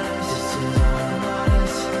that matters, this is all that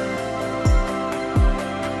matters.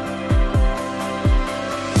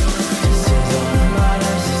 This is all that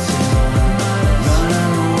matters, this is all that matters.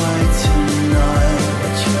 Running away tonight,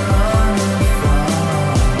 but you're running from.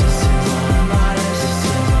 This is all that matters, this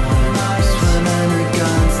is all that matters. Swimming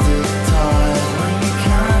against the tide when you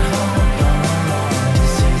can't hold on.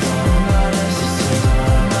 This is all that matters, this is all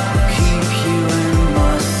that matters. Keep you in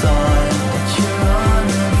my sight, but you're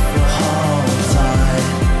running from. Hold tight.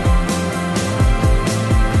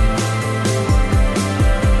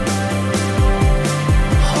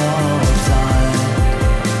 Hold tight.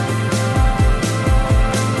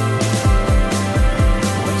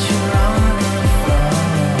 What you running from?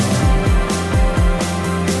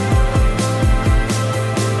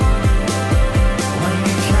 When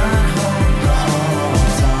you can't hold the hold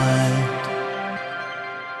tight.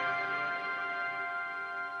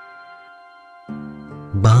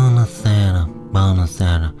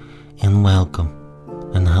 Buonasera, and welcome,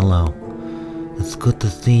 and hello. It's good to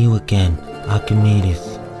see you again,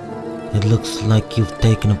 Archimedes. It looks like you've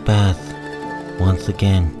taken a bath. Once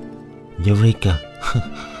again. Eureka.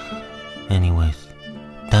 Anyways,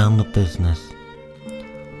 down to business.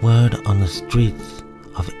 Word on the streets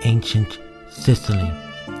of ancient Sicily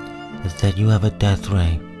is that you have a death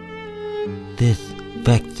ray. This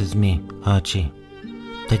vexes me, Archie,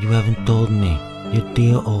 that you haven't told me, your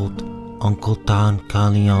dear old Uncle Don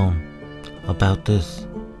Corleone, about this.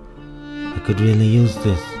 I could really use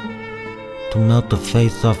this to melt the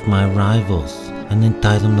face off my rivals and then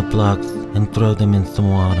tie them to blocks and throw them in some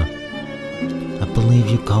water. I believe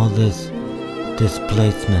you call this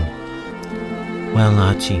displacement. Well,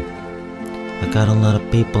 Archie, I got a lot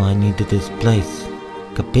of people I need to displace.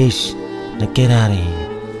 Capiche? Now get out of here.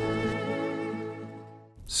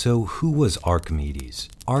 So who was Archimedes?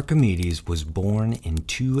 Archimedes was born in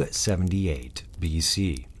 278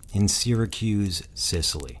 BC in Syracuse,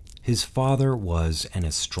 Sicily. His father was an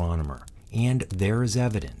astronomer, and there is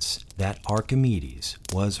evidence that Archimedes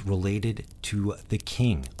was related to the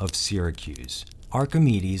king of Syracuse,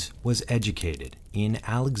 Archimedes was educated in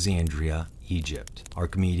Alexandria, Egypt.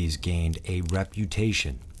 Archimedes gained a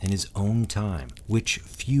reputation in his own time, which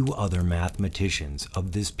few other mathematicians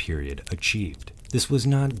of this period achieved. This was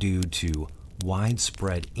not due to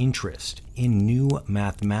widespread interest in new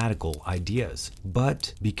mathematical ideas,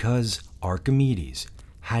 but because Archimedes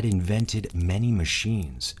had invented many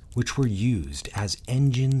machines which were used as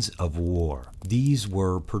engines of war. These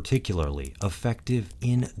were particularly effective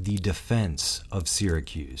in the defense of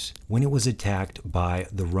Syracuse when it was attacked by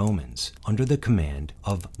the Romans under the command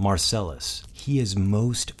of Marcellus. He is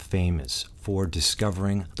most famous for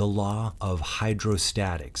discovering the law of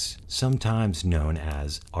hydrostatics, sometimes known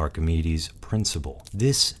as Archimedes' principle.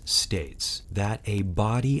 This states that a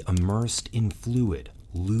body immersed in fluid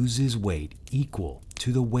loses weight equal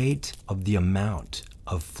to the weight of the amount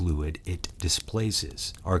of fluid it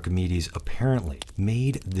displaces. Archimedes apparently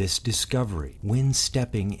made this discovery when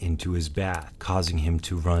stepping into his bath, causing him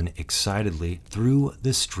to run excitedly through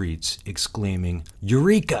the streets, exclaiming,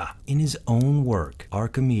 "Eureka!" In his own work,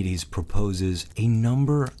 Archimedes proposes a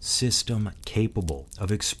number system capable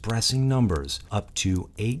of expressing numbers up to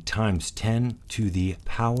 8 times 10 to the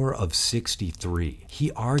power of 63.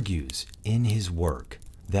 He argues in his work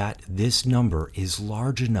that this number is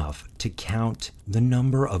large enough to count the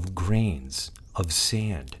number of grains of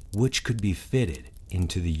sand which could be fitted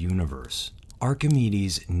into the universe.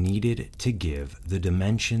 Archimedes needed to give the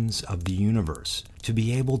dimensions of the universe to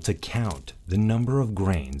be able to count the number of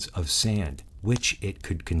grains of sand which it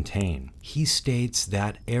could contain. He states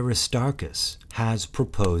that Aristarchus has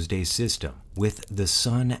proposed a system with the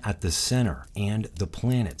sun at the center and the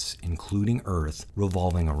planets, including Earth,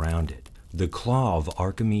 revolving around it. The claw of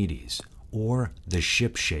Archimedes, or the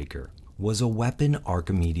ship shaker, was a weapon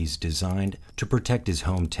Archimedes designed to protect his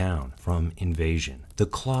hometown from invasion. The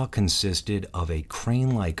claw consisted of a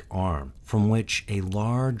crane-like arm from which a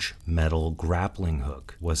large metal grappling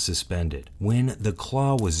hook was suspended. When the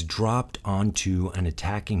claw was dropped onto an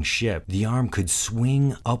attacking ship, the arm could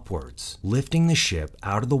swing upwards, lifting the ship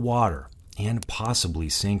out of the water and possibly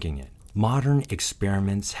sinking it. Modern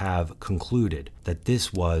experiments have concluded that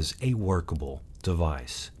this was a workable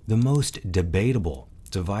device. The most debatable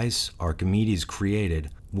device Archimedes created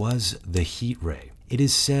was the heat ray. It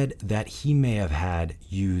is said that he may have had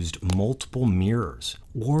used multiple mirrors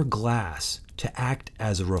or glass to act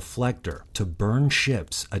as a reflector to burn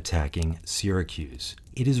ships attacking Syracuse.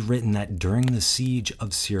 It is written that during the siege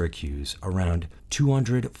of Syracuse around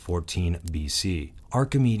 214 BC,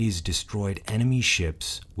 Archimedes destroyed enemy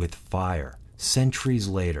ships with fire. Centuries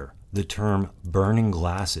later, the term burning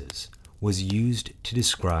glasses was used to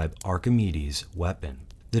describe Archimedes' weapon.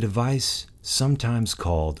 The device, sometimes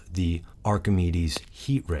called the Archimedes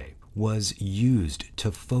heat ray, was used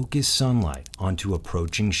to focus sunlight onto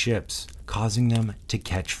approaching ships, causing them to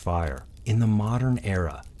catch fire. In the modern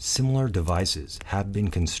era, similar devices have been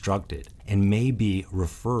constructed and may be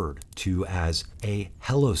referred to as a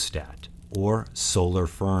helostat or solar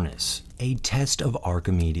furnace. A test of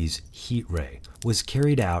Archimedes' heat ray was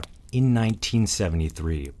carried out in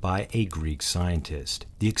 1973 by a Greek scientist.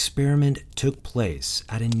 The experiment took place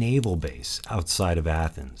at a naval base outside of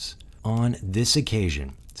Athens. On this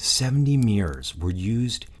occasion, 70 mirrors were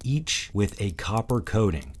used, each with a copper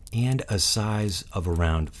coating and a size of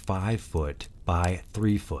around 5 foot by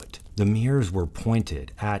 3 foot. The mirrors were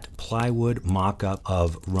pointed at plywood mock-up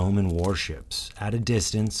of Roman warships at a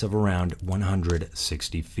distance of around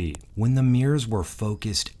 160 feet. When the mirrors were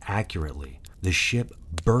focused accurately, the ship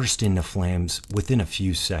burst into flames within a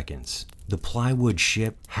few seconds. The plywood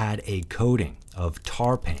ship had a coating of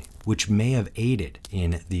tar paint, which may have aided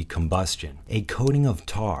in the combustion. A coating of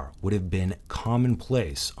tar would have been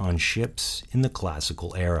commonplace on ships in the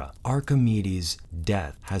classical era. Archimedes'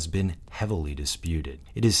 death has been heavily disputed.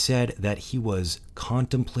 It is said that he was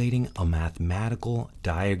contemplating a mathematical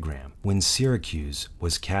diagram when Syracuse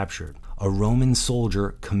was captured. A Roman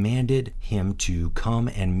soldier commanded him to come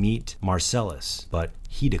and meet Marcellus, but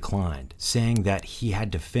he declined, saying that he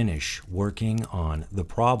had to finish working on the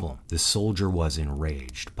problem. The soldier was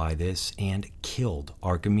enraged by this and killed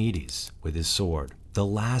Archimedes with his sword. The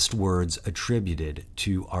last words attributed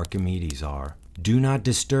to Archimedes are, "Do not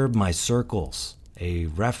disturb my circles," a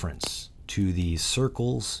reference to the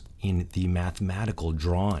circles in the mathematical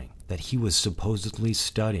drawing that he was supposedly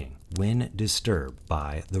studying when disturbed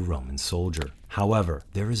by the Roman soldier. However,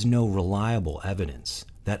 there is no reliable evidence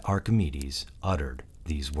that Archimedes uttered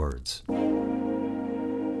these words.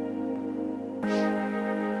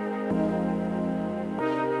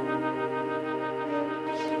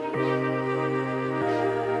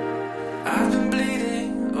 I've been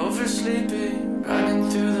bleeding, oversleeping, running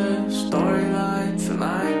through the storyline.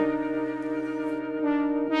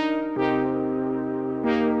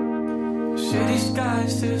 City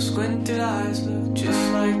skies through squinted eyes look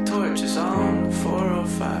just like torches on the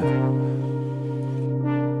 405.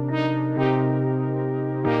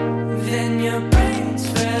 Then your brains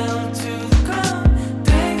fell to the ground,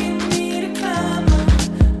 begging me to climb up.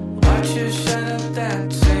 Watch your shadow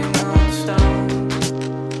dancing on the stone.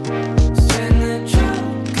 Send the truck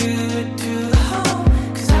good to the home,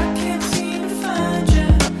 'cause I can't seem to find you.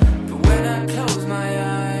 But when I close my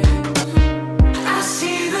eyes, I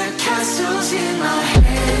see the castles in my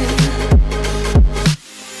head.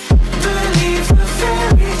 Believe the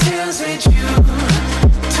fairy tales that you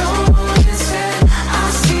told and said. I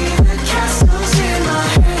see the castles in my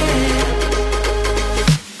head.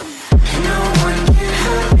 No one can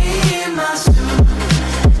hurt me in my suit.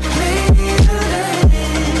 Made of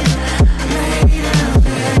lead, made of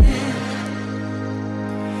lead.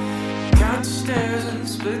 Count the stairs and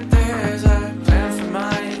split the hairs. I plan for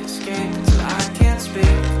my escape until I can't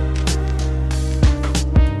speak.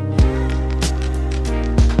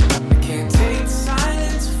 I can't take the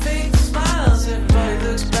silence or fake the smiles. Everybody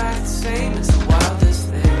looks back the same. It's the wildest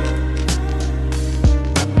thing.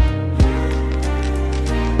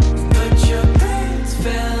 But your brains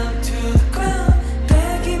fell to the ground,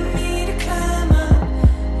 begging me to climb up.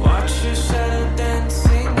 Watch your shadow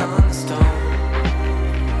dancing on the stone.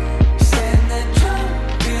 Send that drum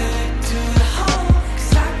good to the home,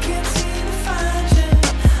 'cause I can't seem to find you.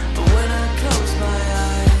 But when I close my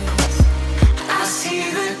eyes, I see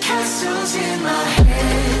the castles in my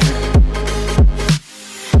head.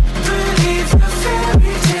 Believe the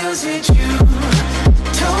fairy tales that you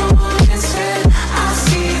told and said. I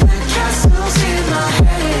see the castles in my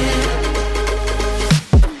head.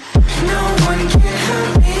 No one can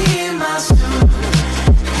hurt me in my suit.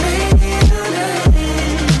 Made of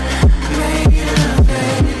lead, made of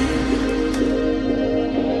lead.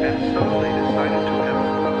 And suddenly decided to have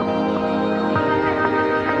a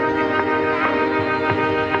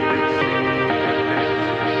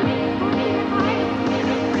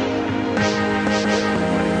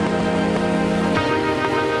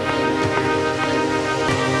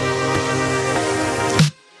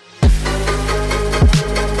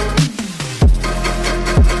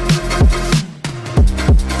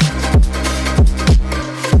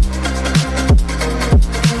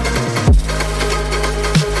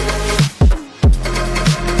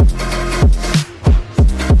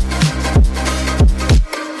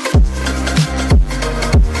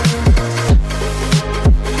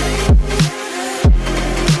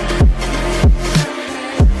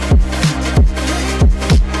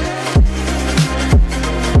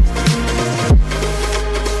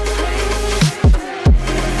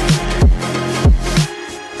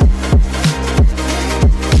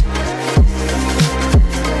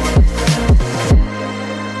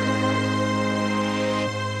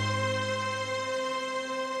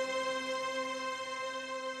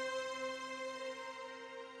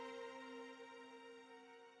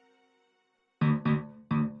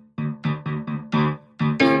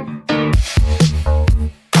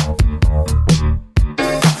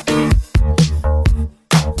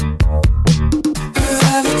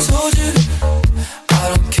Have I told you I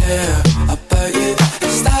don't care about you?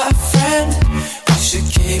 Is that a friend you should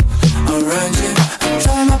keep around you? I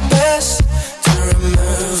try my best to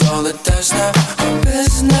remove all the doubts now. Our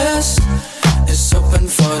business is open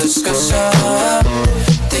for discussion.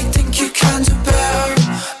 They think you can do better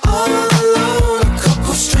all alone. A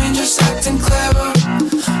couple strangers acting clever.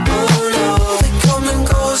 Oh no, they come and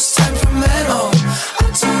go, it's temperamental. I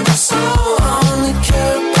told you so, I only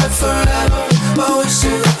care about forever. But wish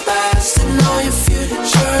you the best in all your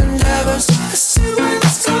future endeavors. Let's see where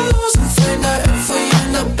this goes and find out if we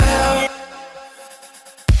end up better.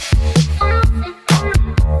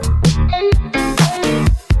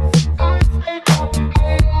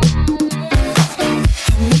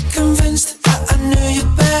 I'm convinced that I knew you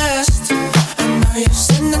best. I know you're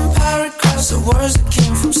sending paragraphs of words that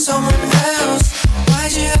came from someone else.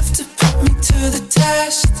 Why'd you have to put me to the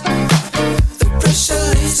test? The pressure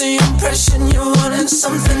leaves the impression you wanted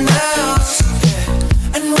something else.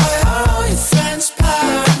 Yeah. And why are all your friends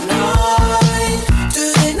paranoid? Do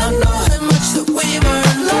they not know how much that we were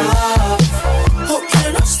in love? Hope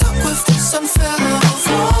you're not stuck with this unfillable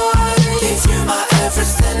void. Gave you my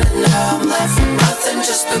everything and now I'm left with nothing,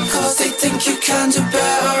 just because they think you can do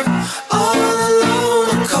better. All alone,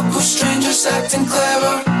 a couple strangers acting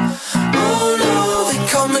clever. Oh no, they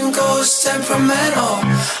come and go, it's temperamental.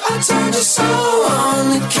 I told you so, I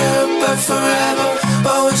only care about forever.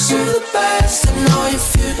 But wish you the best in all your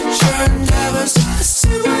future endeavors. Let's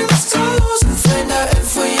see where this goes and find out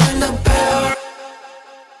if we end up better.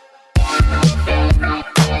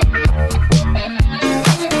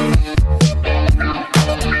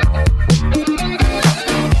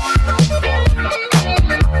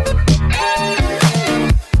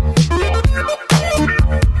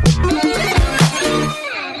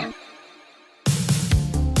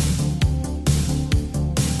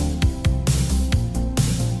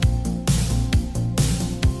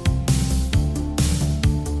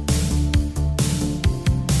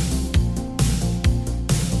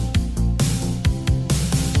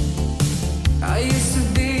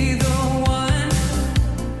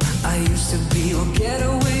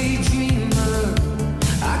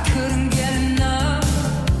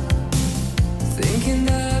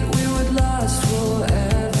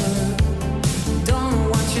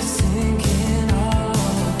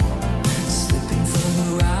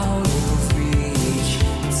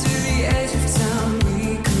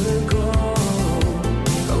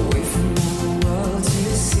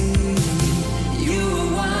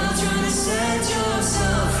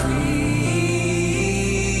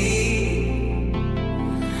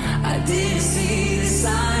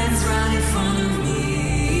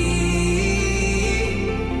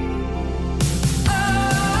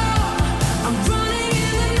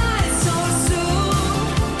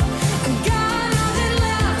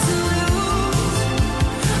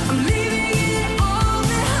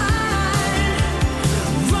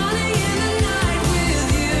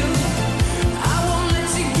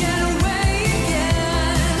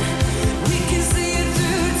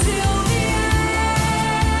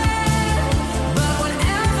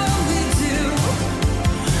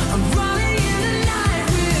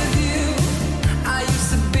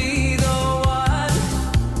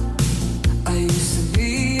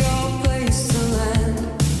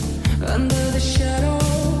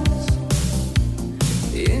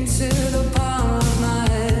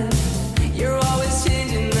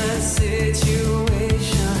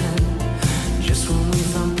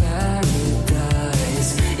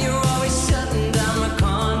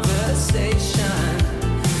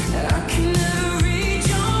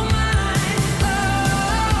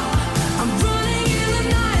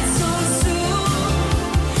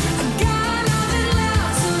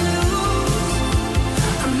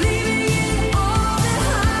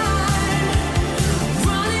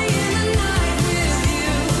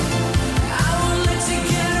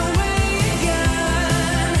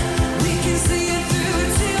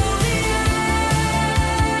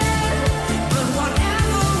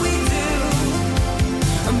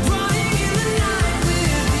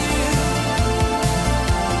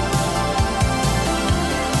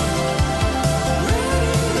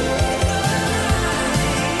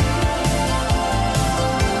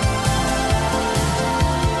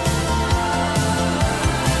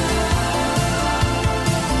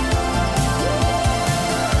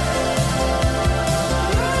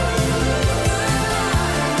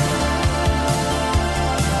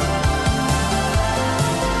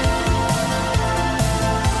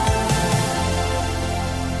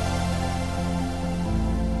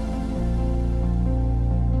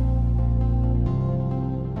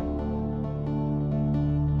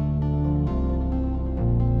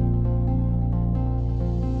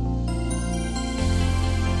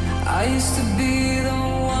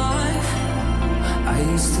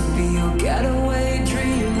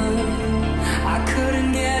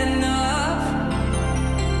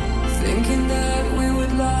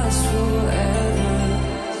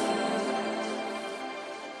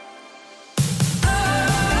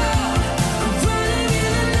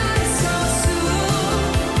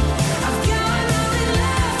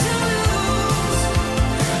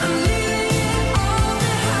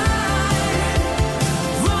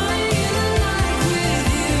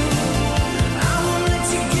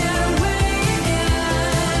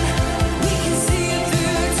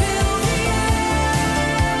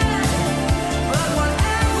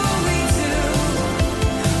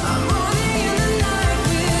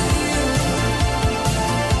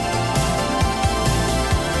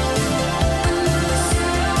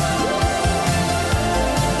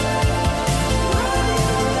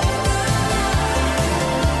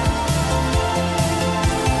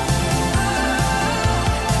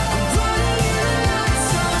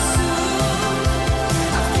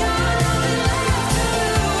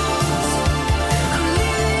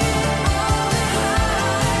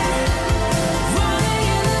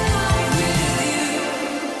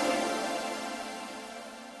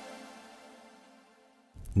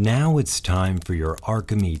 Now it's time for your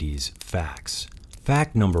Archimedes facts.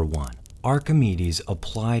 Fact number 1. Archimedes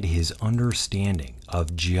applied his understanding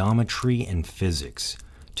of geometry and physics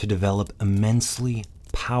to develop immensely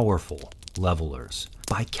powerful levelers.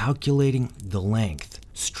 By calculating the length,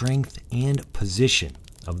 strength, and position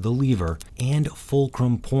of the lever and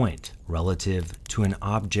fulcrum point relative to an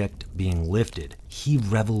object being lifted, he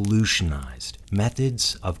revolutionized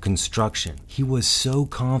methods of construction. He was so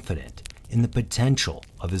confident in the potential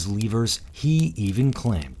of his levers, he even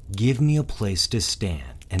claimed, "Give me a place to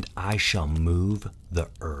stand, and I shall move the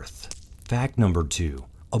earth." Fact number 2.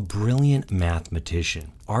 A brilliant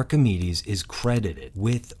mathematician, Archimedes is credited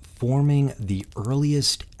with forming the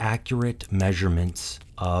earliest accurate measurements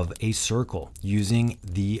of a circle using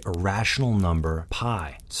the irrational number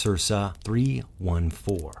pi, Circe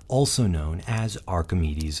 314, also known as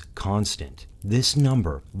Archimedes' constant. This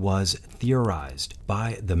number was theorized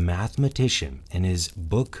by the mathematician in his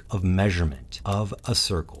Book of Measurement of a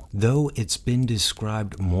Circle. Though it's been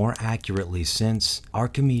described more accurately since,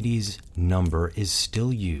 Archimedes' number is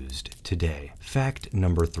still used today. Fact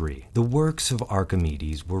number 3. The works of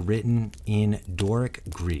Archimedes were written in Doric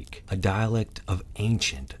Greek, a dialect of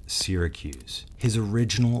ancient Syracuse. His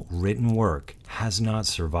original written work has not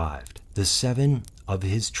survived. The 7 of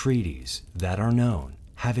his treatises that are known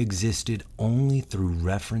have existed only through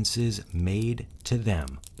references made to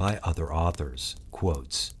them by other authors.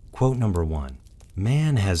 Quotes. Quote number 1.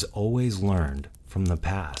 Man has always learned from the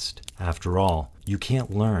past. After all, you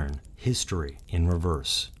can't learn history in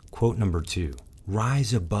reverse. Quote number 2.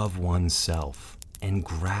 Rise above oneself and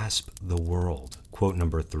grasp the world. Quote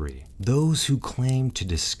number 3. Those who claim to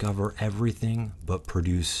discover everything but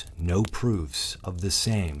produce no proofs of the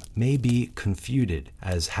same may be confuted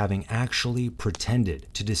as having actually pretended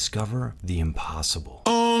to discover the impossible.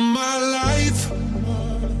 All my life,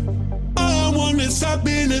 all I want is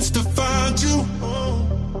happiness to find you,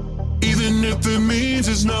 even if it means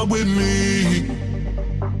it's not with me.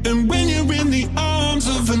 And when you're in the arms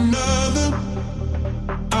of another,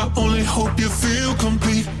 I only hope you feel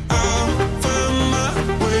complete. I'll find my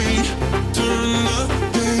way, turn the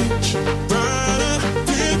page, write a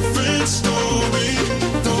different story.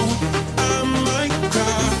 Though I might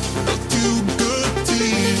cry a few good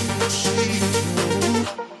tears,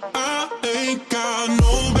 I ain't got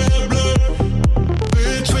no bad blood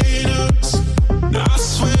between us. I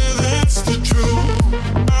swear that's the truth.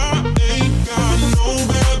 I ain't got no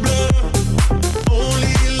bad blood,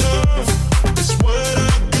 only love is what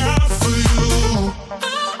I got for you.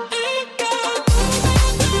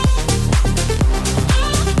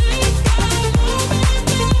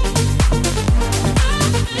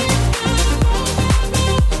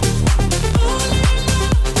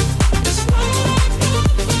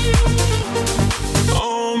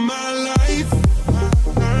 All my life,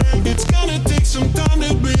 it's gonna take some time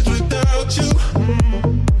to breathe without you,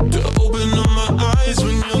 to open up my eyes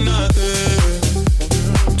when you're not there,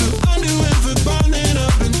 to undo every bond that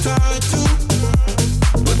I've been tied to,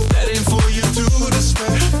 but that ain't for you to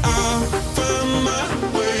despair. I'll find my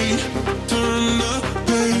way, turn the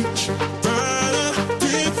page, write a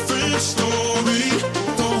different story.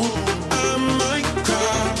 Though I might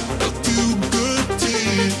cry a few good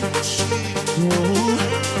tears,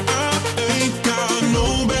 I ain't got no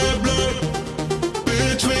bad blood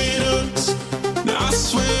between us. Now I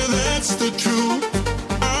swear that's the truth.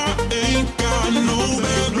 I ain't got no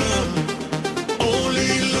bad blood,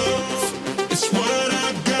 only love is what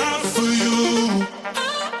I got for you.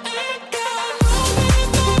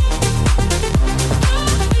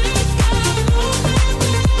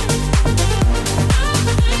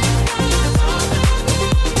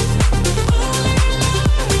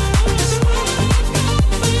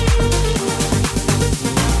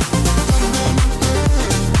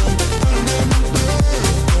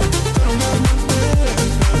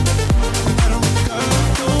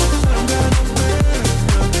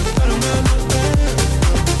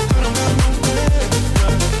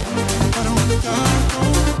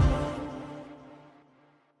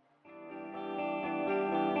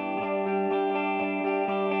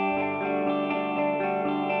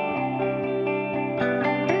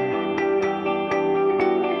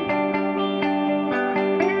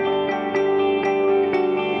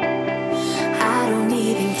 I don't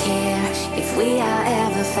even care if we are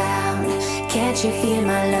ever found. Can't you feel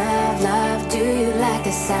my love, love? Do you like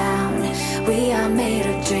the sound? We are made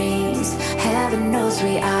of dreams, heaven knows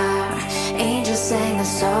we are. Angels sang a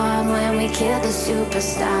song when we killed the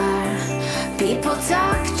superstar. People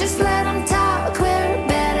talk, just let them talk, we're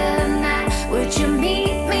better than that. Would you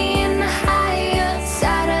meet me in the Hyatt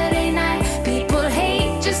Saturday night? People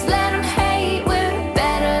hate, just let them hate, we're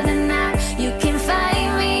better than that.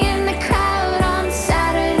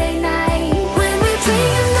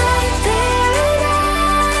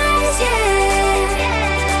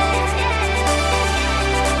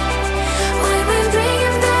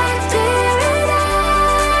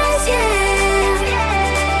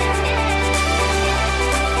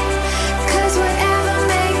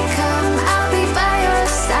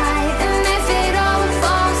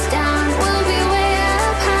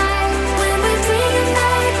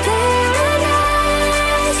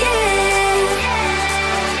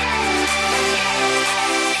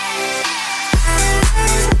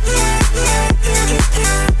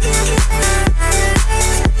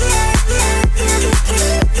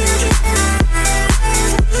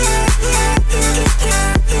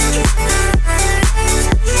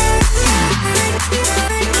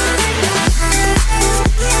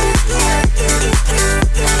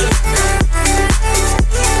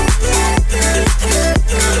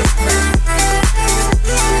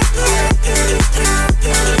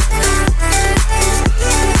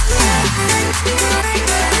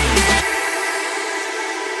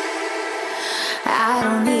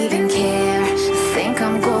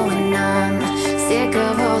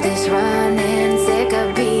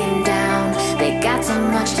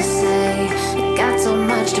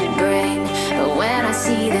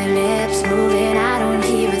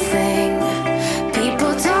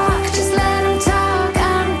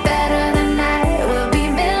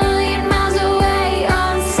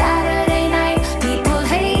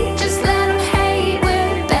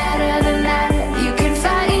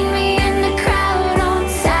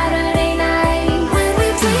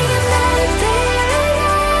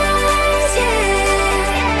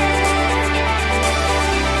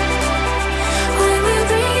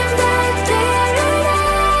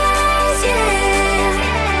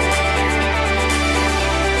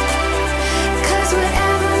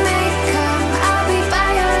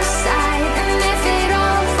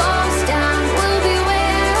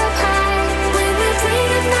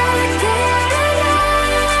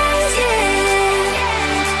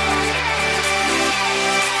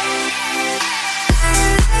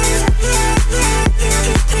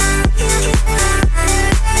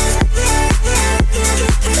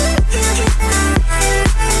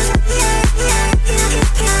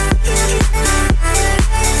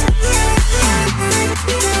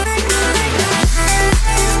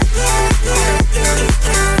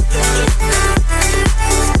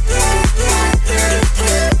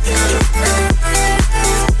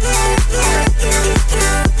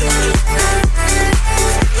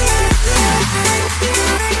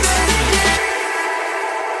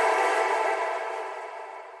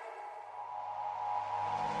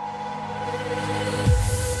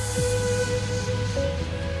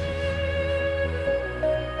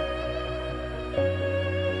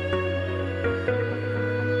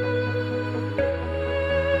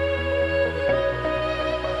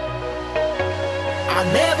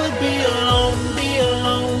 I'll never be alone, be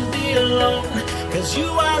alone, be alone. Cause you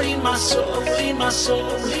are in my soul, in my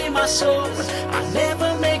soul, in my soul. I'll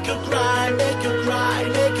never make you cry, make you cry,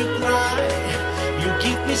 make you cry. You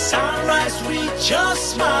give me sunrise with your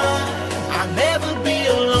smile. I'll never be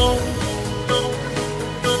alone.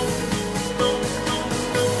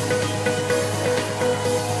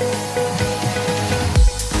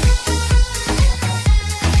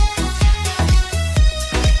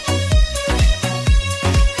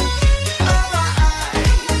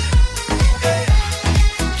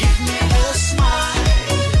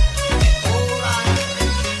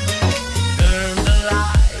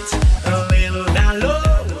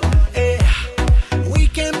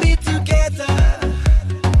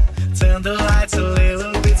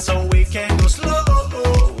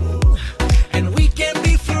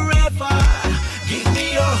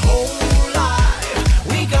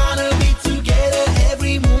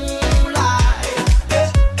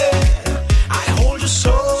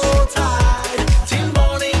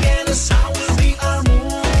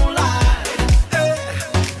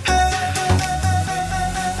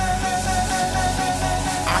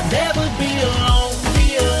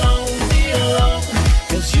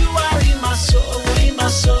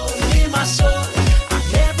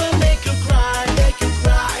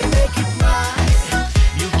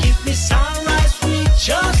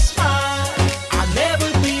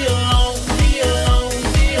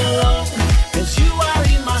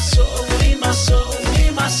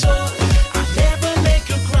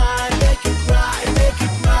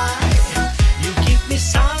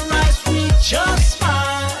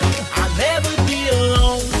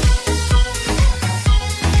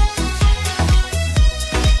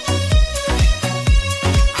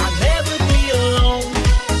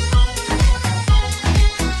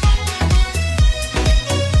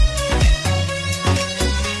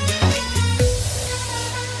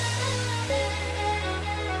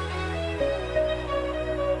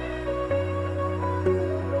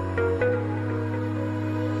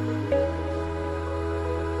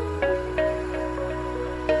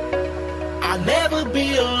 I'll never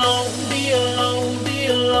be alone, be alone, be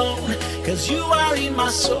alone. Cause you are in my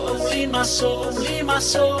soul, in my soul, in my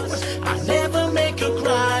soul. I'll never make you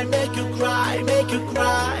cry, make you cry, make you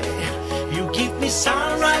cry. You give me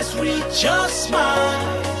sunrise with your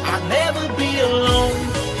smile. I'll never be alone.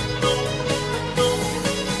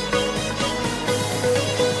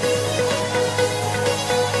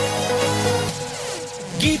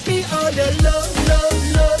 Give me all the love, love,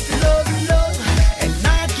 love, love, love. And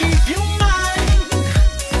I give you mine.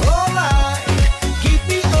 Alright. Give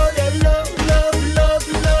me all the love, love, love,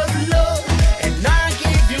 love, love. And I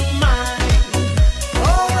give you mine.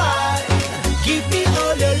 Alright. Give me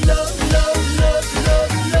all the love, love, love,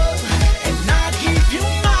 love, love. And I give you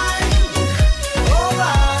mine.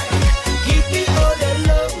 Alright. Give me all the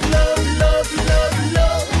love, love, love, love,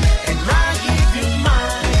 love. And I give you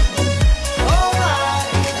mine. Alright.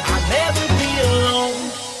 I'll never be alone.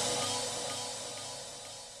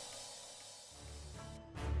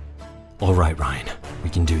 All right, Ryan, we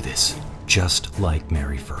can do this, just like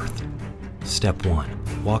Mary Firth. Step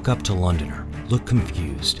 1. Walk up to Londoner. Look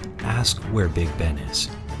confused. Ask where Big Ben is.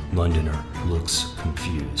 Londoner looks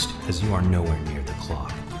confused, as you are nowhere near the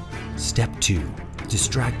clock. Step 2.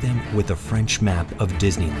 Distract them with a French map of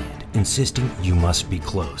Disneyland, insisting you must be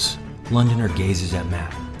close. Londoner gazes at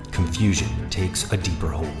map. Confusion takes a deeper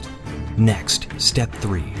hold. Next, step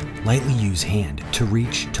 3. Lightly use hand to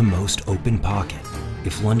reach to most open pocket.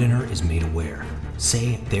 If Londoner is made aware,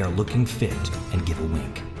 say they are looking fit and give a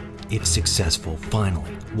wink. If successful,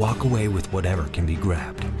 finally, walk away with whatever can be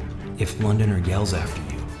grabbed. If Londoner yells after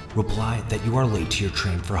you, reply that you are late to your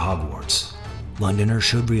train for Hogwarts. Londoner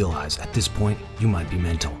should realize at this point you might be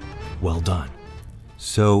mental. Well done.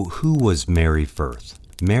 So who was Mary Firth?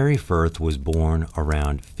 Mary Firth was born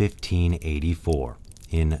around 1584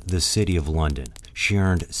 in the city of London. She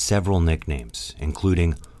earned several nicknames,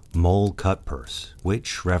 including Moll Cutpurse,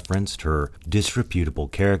 which referenced her disreputable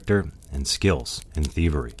character and skills in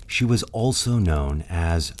thievery. She was also known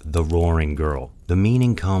as the Roaring Girl. The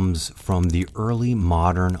meaning comes from the early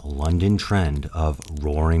modern London trend of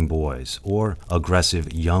roaring boys, or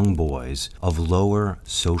aggressive young boys of lower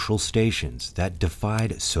social stations that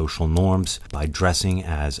defied social norms by dressing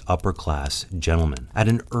as upper-class gentlemen. At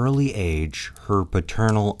an early age, her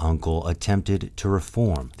paternal uncle attempted to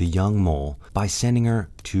reform the young Moll by sending her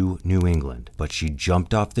to New England, but she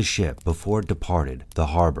jumped off the ship before it departed the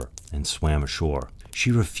harbor and swam ashore.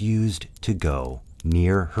 She refused to go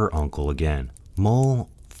near her uncle again. Moll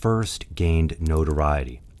first gained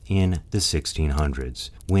notoriety in the 1600s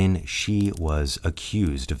when she was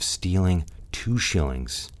accused of stealing 2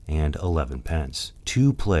 shillings and 11 pence.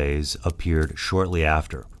 2 plays appeared shortly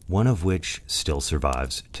after, one of which still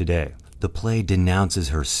survives today. The play denounces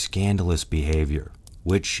her scandalous behavior,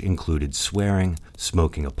 which included swearing,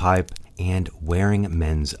 smoking a pipe, and wearing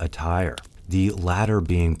men's attire. The latter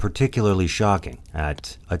being particularly shocking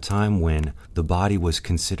at a time when the body was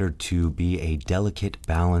considered to be a delicate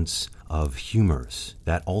balance of humors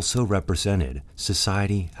that also represented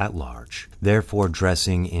society at large. Therefore,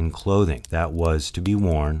 dressing in clothing that was to be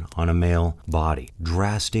worn on a male body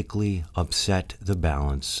drastically upset the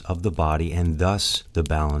balance of the body and thus the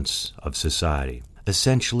balance of society.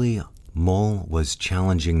 Essentially, Mole was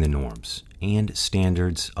challenging the norms and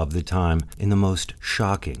standards of the time in the most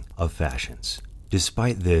shocking of fashions.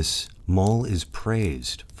 Despite this, Mole is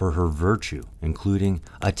praised for her virtue, including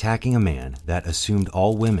attacking a man that assumed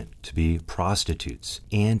all women to be prostitutes,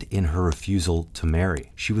 and in her refusal to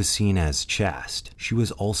marry. She was seen as chaste. She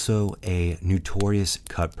was also a notorious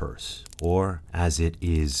cutpurse, or as it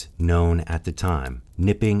is known at the time,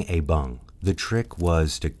 nipping a bung. The trick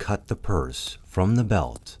was to cut the purse from the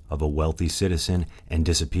belt of a wealthy citizen and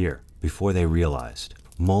disappear before they realized.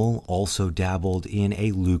 Mole also dabbled in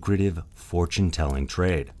a lucrative fortune-telling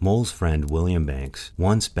trade. Mole's friend William Banks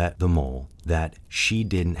once bet the Mole that she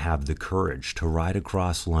didn't have the courage to ride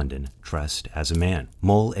across London dressed as a man.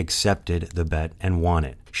 Mole accepted the bet and won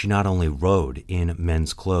it. She not only rode in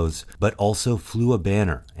men's clothes, but also flew a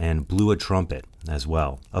banner and blew a trumpet as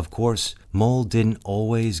well. Of course, Mole didn't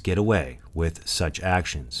always get away with such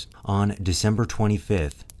actions. On December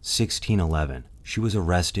 25th, 1611, she was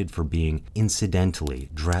arrested for being incidentally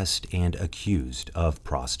dressed and accused of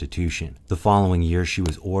prostitution. The following year, she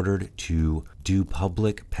was ordered to do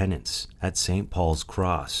public penance at St. Paul's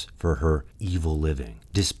Cross for her evil living.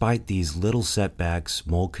 Despite these little setbacks,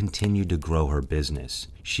 Mole continued to grow her business.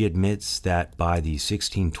 She admits that by the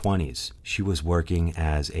 1620s, she was working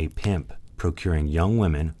as a pimp, procuring young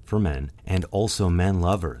women for men and also men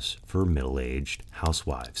lovers for middle-aged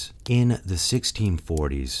housewives. In the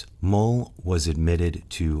 1640s, Mole was admitted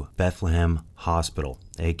to Bethlehem Hospital,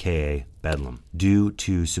 aka Bedlam, due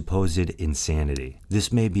to supposed insanity.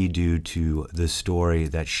 This may be due to the story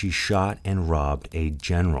that she shot and robbed a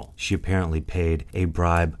general. She apparently paid a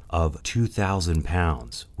bribe of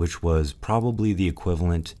 £2,000, which was probably the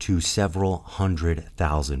equivalent to several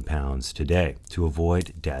 £100,000 today, to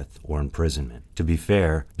avoid death or imprisonment. To be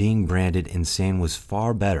fair, being branded insane was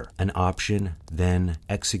far better an option than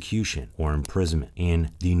execution or imprisonment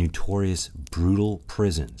in the notorious brutal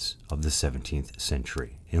prisons of the 17th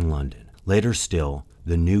century in London. Later still,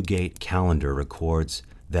 the Newgate calendar records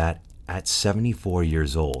that at 74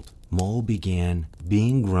 years old, Mole began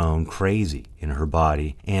being grown crazy in her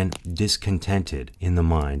body and discontented in the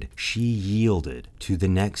mind. She yielded to the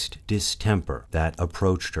next distemper that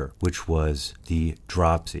approached her, which was the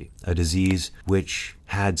dropsy, a disease which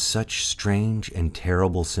had such strange and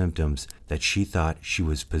terrible symptoms that she thought she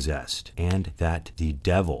was possessed and that the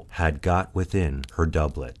devil had got within her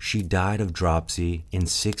doublet. She died of dropsy in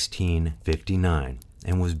 1659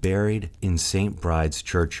 and was buried in St. Bride's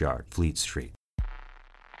Churchyard, Fleet Street.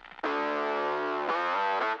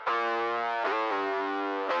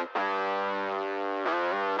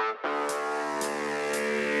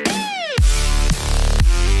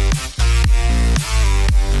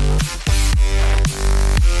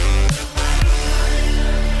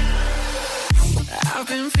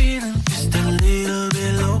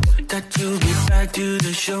 To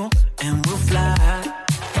the show and we'll fly.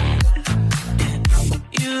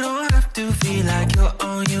 You don't have to feel like you're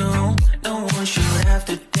on your own. No one should have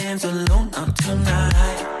to dance alone on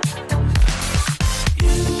tonight.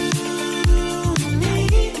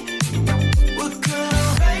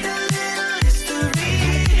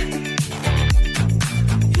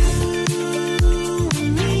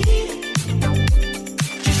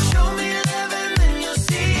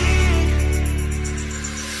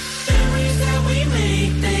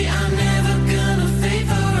 They are never gonna fade.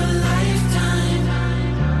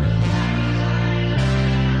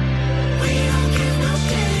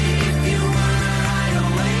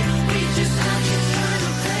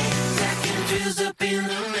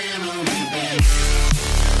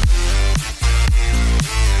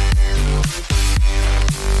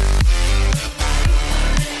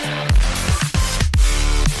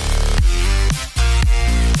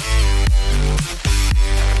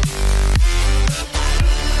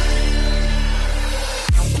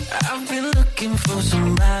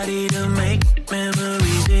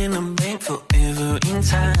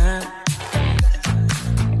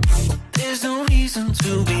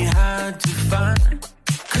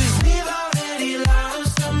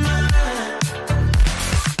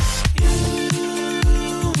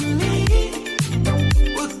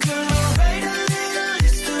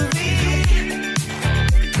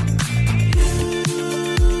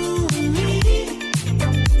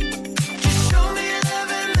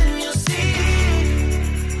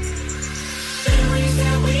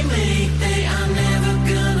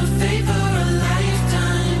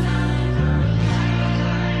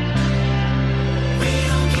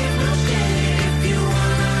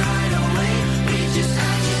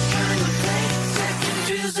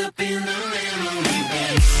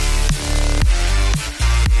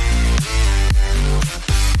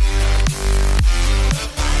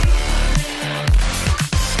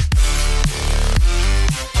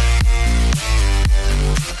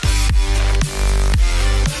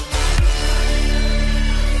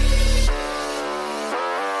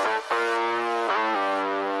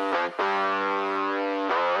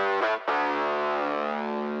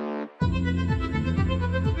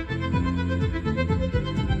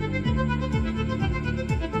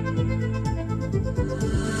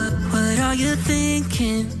 are you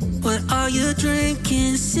thinking? What are you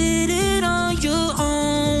drinking? Sitting on your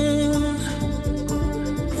own.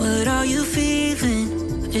 What are you feeling?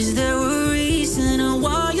 Is there a reason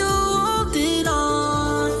why you're holding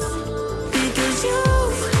on? Because you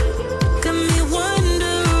got me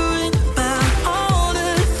wondering about all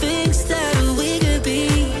the things that we could be.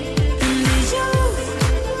 And did you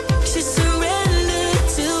should surrender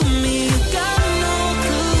to me? You got no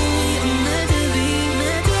clue. You're meant to be,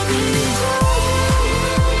 meant to be.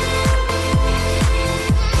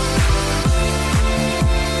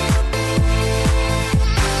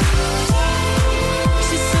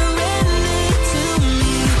 Should surrender to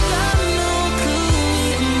me. You got no clue.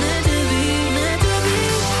 You're meant to be, meant to be.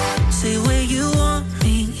 Say where you want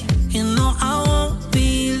me. You know I won't be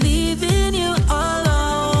leaving you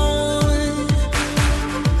alone.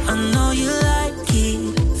 I know you like it.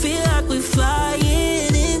 Feel like we're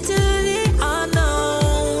flying into the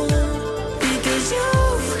unknown. Because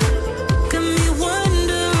you've got me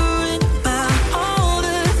wondering about all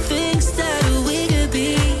the things that we could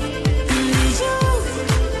be. And did you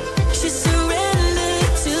should surrender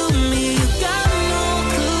to me? You got no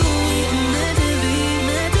clue. You're meant to be,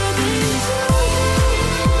 meant to be.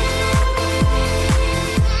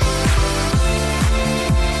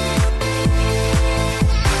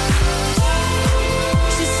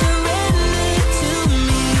 Should surrender to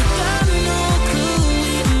me. You got no clue.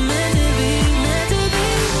 You're meant to be, meant to be.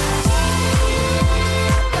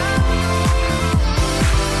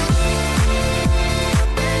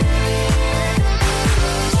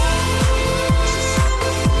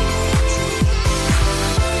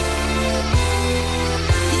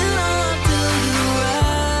 You know I'll do you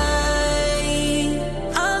right.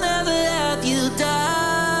 I'll never have you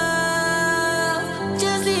die.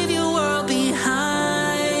 Just leave your world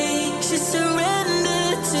behind. Should surrender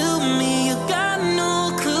to me. You got no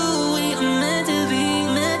clue. You're meant to be,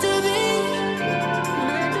 meant to be.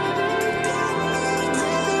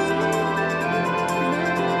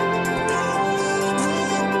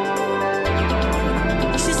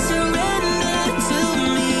 Should surrender to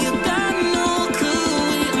me. You got no clue.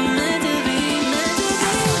 You're meant to be, meant to be.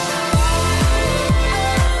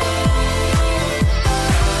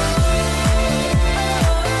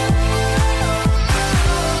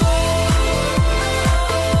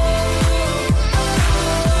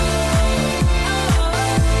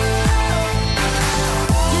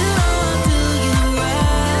 You know I'll do you right.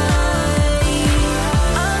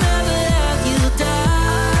 I'll never have you die.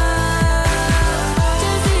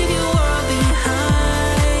 Just leave your world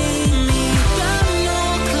behind me. Got no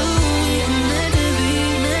clue. You're meant to be,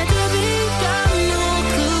 meant to be. Got no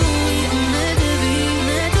clue. You're meant to be,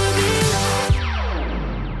 meant to be.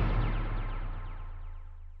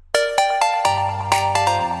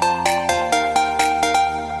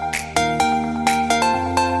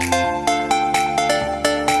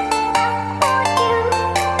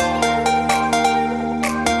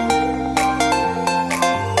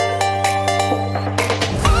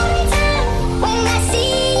 When I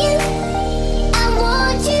see you, I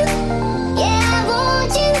want you. Yeah, I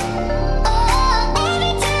want you. Oh,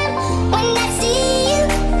 every time when I see you,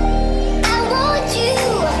 I want you.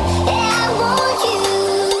 Yeah, I want you.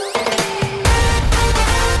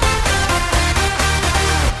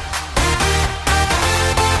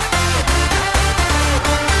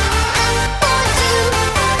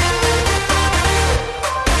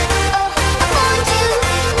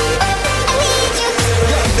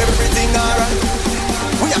 Everything alright.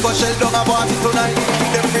 We are gonna shell down a party tonight.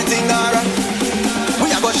 Everything alright. We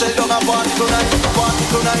are gonna shell down a party tonight. Party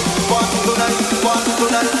tonight. Party tonight. Party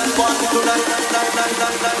tonight. Party tonight.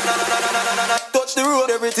 Touch the road.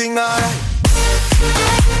 Everything alright.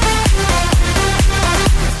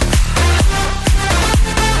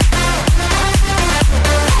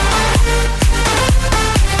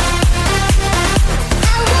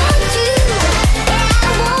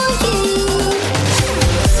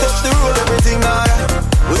 Touch the road, everything alright.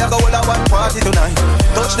 We are gonna hold a one party tonight.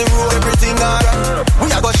 Touch the road, everything alright.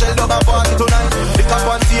 We are gonna shell down a party tonight. The cap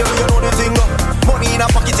and tail, you know the thing go. Money in a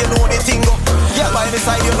pocket, you know the thing go. Yeah, by the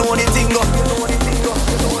side, you know the thing go.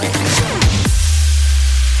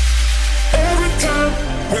 Every time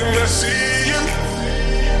when I see you,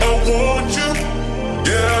 I want you.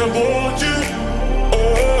 Yeah, I want you.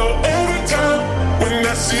 Oh, every time when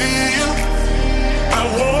I see you, I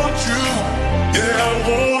want you. Yeah, I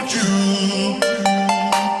want you.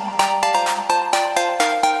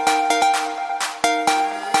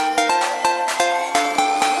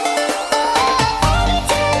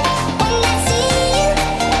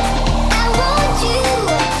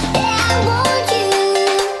 I want you.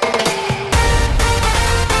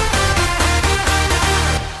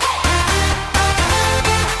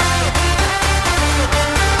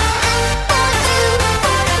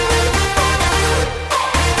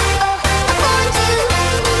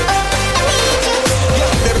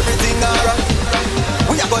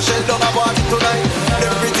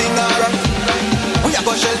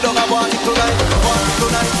 party tonight, party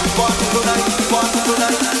tonight, party tonight, party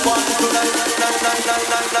tonight, party tonight.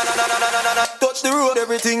 Touch the road,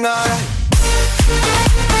 everything alright.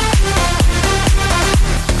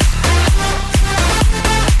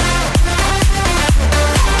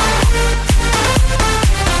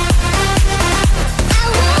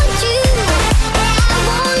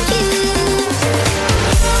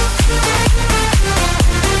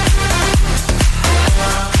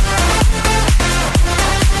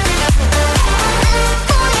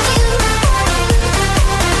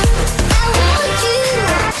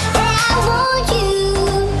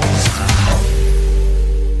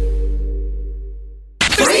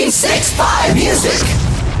 Music.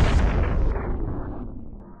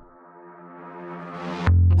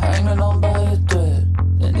 Hanging on by a thread,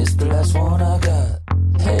 and it's the last one I got.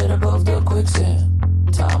 Head above the quicksand,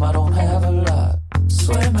 time I don't have a lot.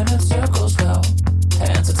 Swimming in circles now,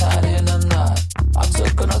 hands are tied in a knot. I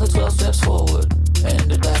took another 12 steps forward,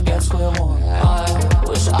 ended back at square one. I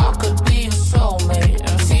wish I could be a soulmate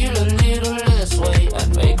and feel a little less weight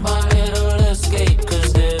and make my little escape,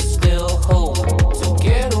 cause there's still hope to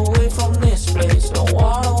get away from this place. Don't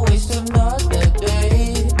wanna waste another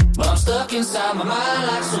day, but I'm stuck inside my mind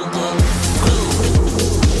like super glue.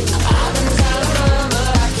 I've been trying to run,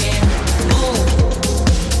 but I can't move.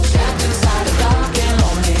 Trapped inside the dark and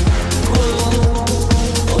lonely room.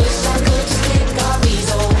 Wish I could just take off these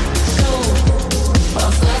old shoes, but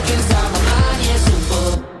I'm stuck inside my mind, yeah, super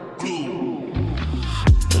glue.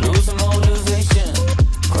 Losing motivation,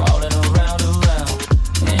 crawling around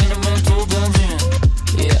in a mental dungeon.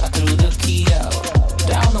 Yeah, I threw the key out,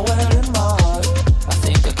 down the well in my heart. I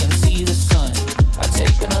think I can see the sun. I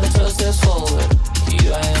take another 12 steps forward.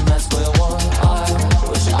 Here I am at square one. I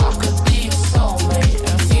wish I could be a soulmate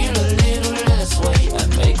and feel a little less weight and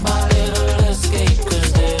make my little escape,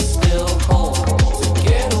 cause there's still hope to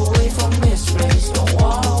get away from this place. Don't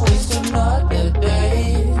wanna waste another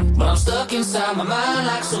day, but I'm stuck inside my mind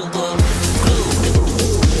like super glue.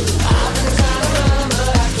 I've been trying to run,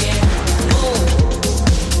 but I can't move.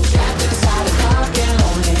 Trapped inside the dark and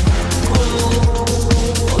lonely room.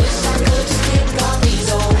 Wish I could just kick off these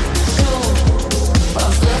old shoes, but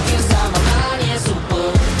I'm stuck inside my mind, yeah, super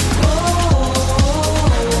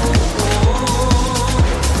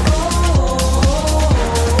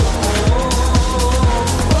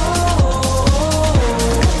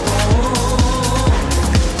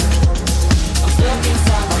I'm stuck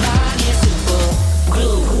inside my mind, yeah, super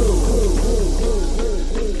glue.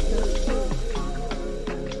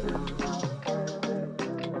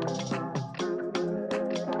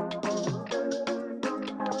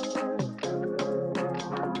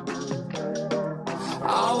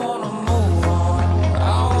 I wanna move on. I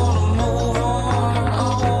wanna move on. I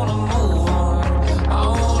wanna move on. I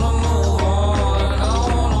wanna move on. I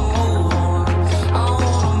wanna move on. I wanna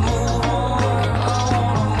move on. I wanna move on.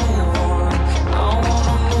 I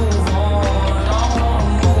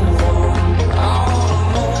wanna move on.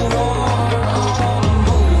 I wanna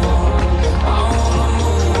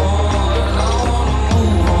move on. I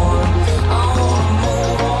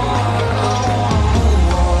wanna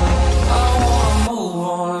move on. I wanna move on.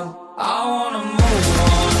 I wanna move on. I wanna move on. I wanna move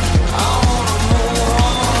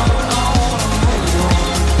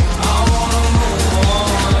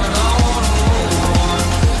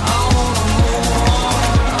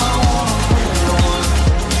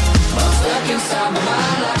Inside my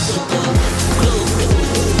mind like super glue.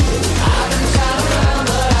 I've been trying to run,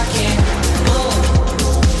 but I can't move.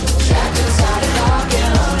 Trapped inside the dark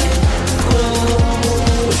and lonely room.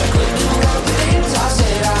 Wish I could do all the things I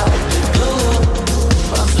said I would do,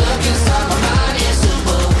 but I'm stuck inside my mind, yeah,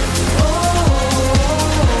 super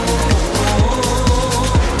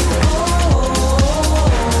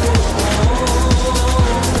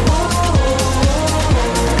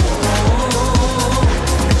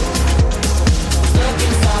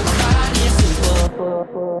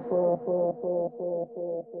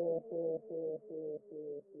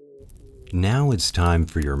Now it's time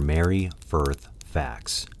for your Mary Firth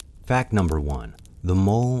facts. Fact number 1. The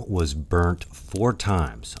mole was burnt 4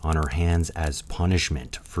 times on her hands as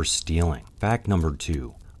punishment for stealing. Fact number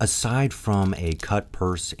 2. Aside from a cut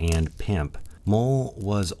purse and pimp, Mole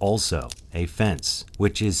was also a fence,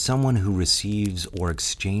 which is someone who receives or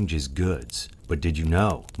exchanges goods. But did you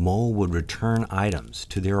know Mole would return items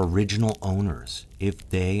to their original owners if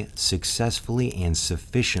they successfully and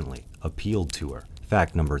sufficiently appealed to her?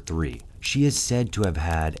 Fact number 3. She is said to have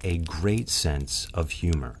had a great sense of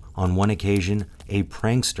humor. On one occasion, a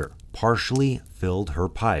prankster partially filled her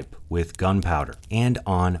pipe with gunpowder and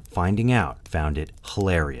on finding out, found it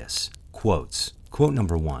hilarious. Quotes. Quote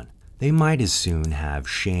number 1. they might as soon have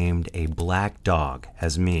shamed a black dog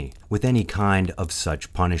as me with any kind of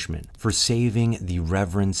such punishment for saving the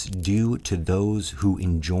reverence due to those who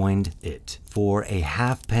enjoined it. For a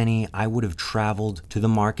halfpenny, I would have traveled to the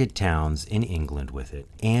market towns in England with it,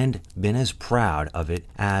 and been as proud of it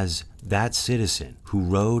as that citizen who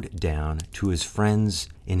rode down to his friends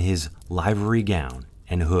in his livery gown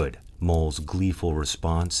and hood. Mole's gleeful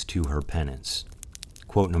response to her penance.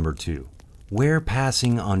 Quote number 2. Where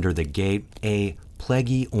passing under the gate, a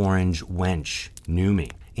plaguey orange wench knew me,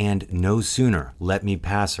 and no sooner let me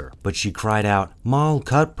pass her, but she cried out, "Moll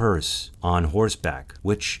Cutpurse," on horseback,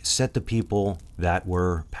 which set the people that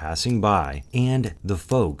were passing by, and the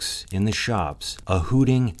folks in the shops, a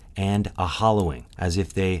hooting and a hollowing, as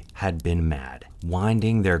if they had been mad,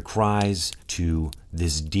 winding their cries to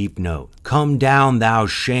this deep note: "Come down, thou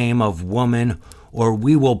shame of woman, or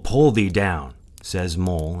we will pull thee down," says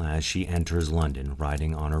Mole as she enters London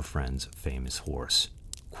riding on her friend's famous horse.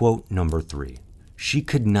 Quote number 3. She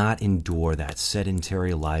could not endure that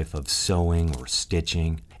sedentary life of sewing or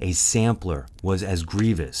stitching. A sampler was as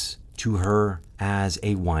grievous to her as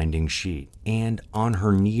a winding sheet, and on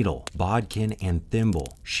her needle, bodkin, and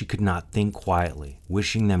thimble she could not think quietly,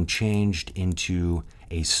 wishing them changed into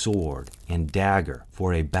a sword and dagger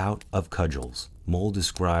for a bout of cudgels. Mole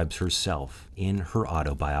describes herself in her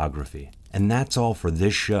autobiography. And that's all for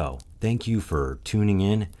this show. Thank you for tuning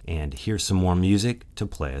in, and here's some more music to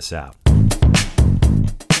play us out.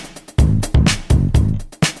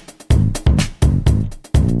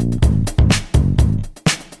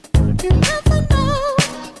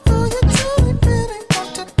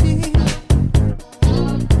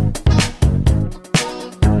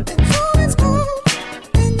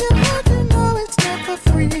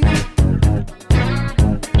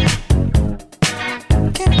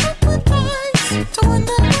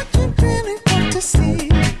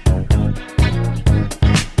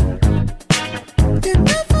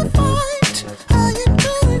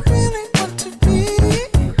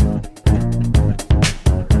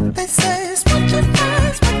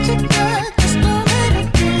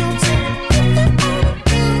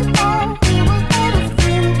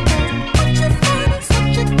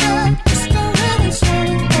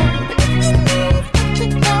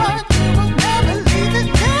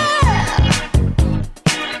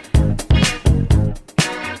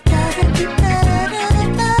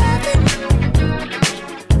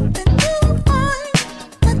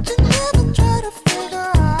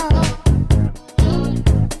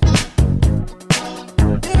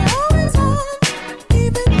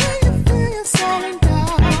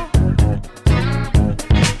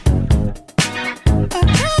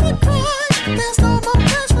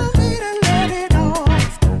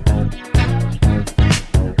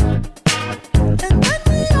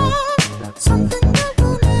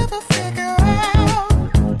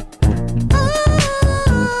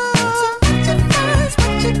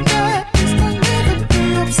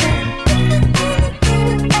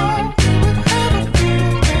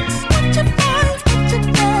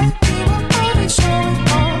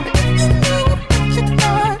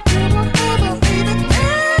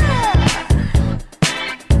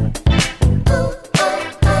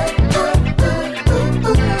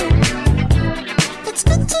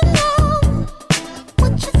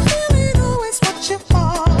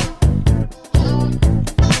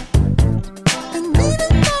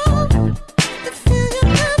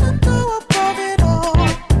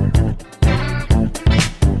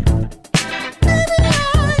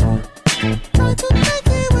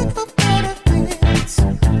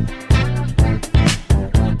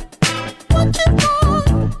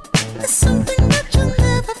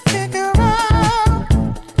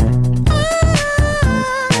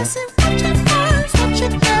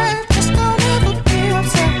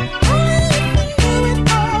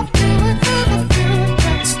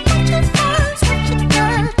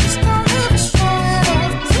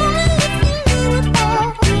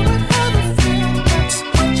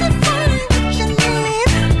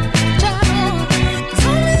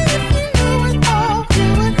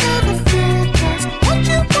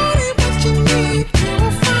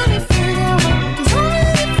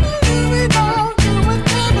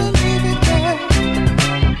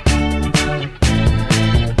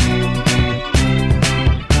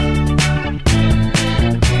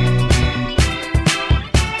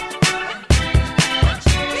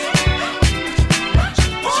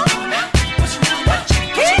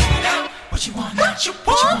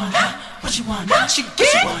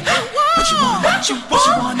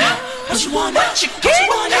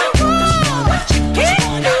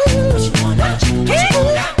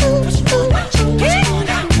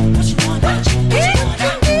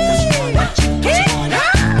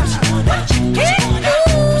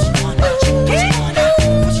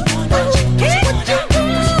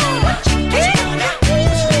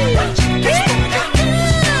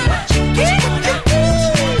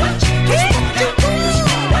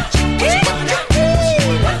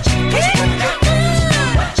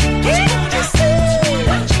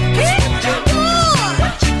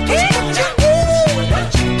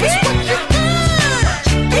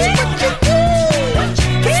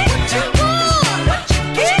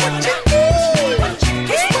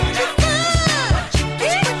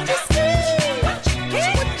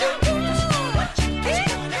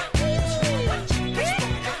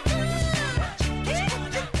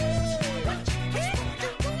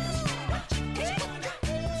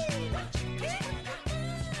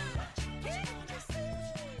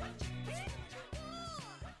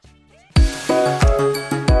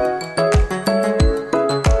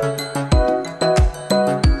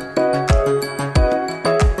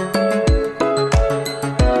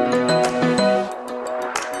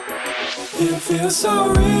 feels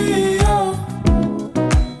so real,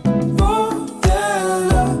 more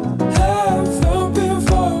than I have felt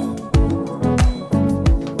before.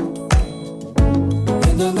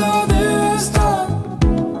 And I know this time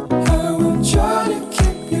I will try to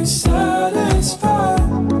keep you satisfied.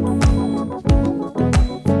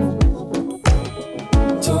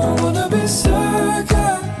 Don't wanna be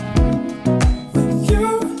second with you.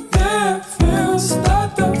 There feels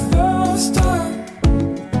like the first time.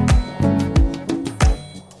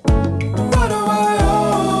 Why do I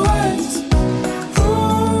always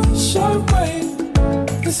push away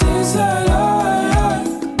the things that I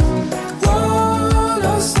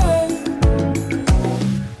wanna say?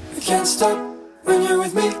 I can't stop when you're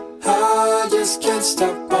with me. I just can't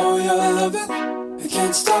stop all your loving. I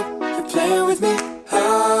can't stop you playing with me.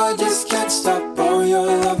 I just can't stop all your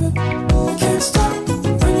loving. I can't stop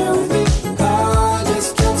when you're with me. I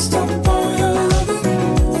just can't stop all your loving.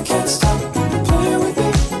 I can't stop you playing with me.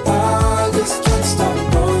 I just can't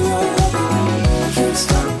stop all your loving. I can't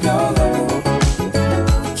stop your loving.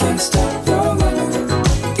 I can't stop your loving.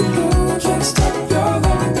 I can't stop your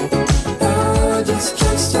loving. I just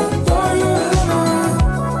can't stop all your loving.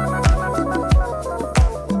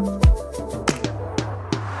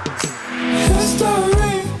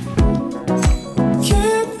 History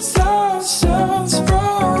keeps ourselves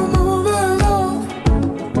from moving on.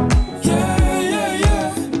 Yeah, yeah, yeah.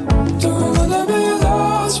 Don't wanna be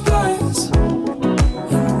lost place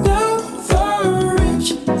and never reach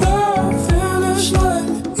the finish line.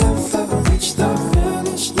 Never reach the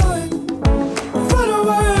finish line. Why do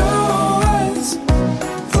I always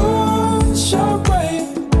push away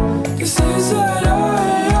the things that I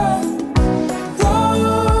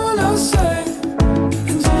wanna say?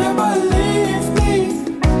 And do you believe me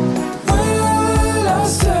when I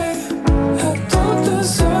say I don't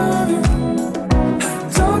deserve you? I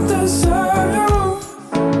don't deserve you.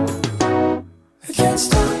 I can't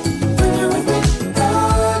stop when you're with me.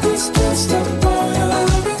 I just can't stop all your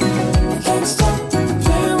loving. I can't stop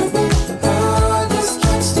playing with me. I just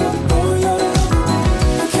can't stop all your loving.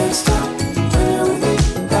 I can't stop when you're with me.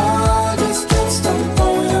 I just can't stop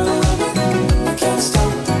all your loving. I can't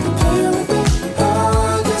stop playing with me. I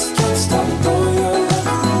just can't stop all your loving.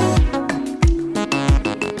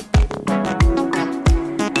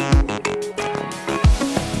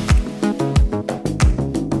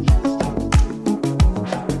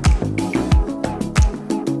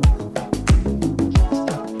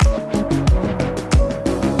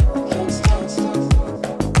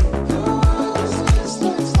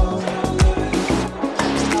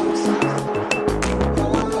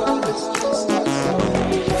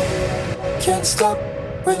 Can't stop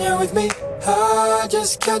when you're with me. I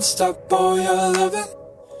just can't stop all your loving.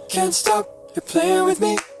 Can't stop you playing with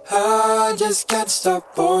me. I just can't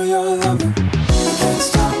stop all your loving. I can't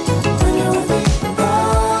stop when you're with me.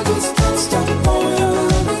 I just can't stop all your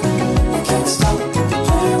loving. I can't stop you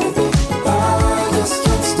playing with me. I just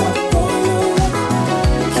can't stop all your loving.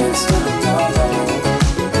 I can't stop your loving.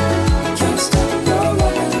 I can't stop your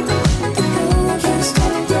loving. I can't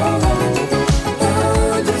stop your loving.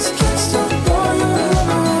 I just can't stop all your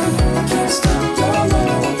loving. I can't stop your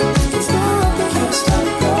loving. It's not, I can't stop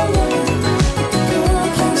your loving. I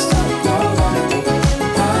can't stop your loving.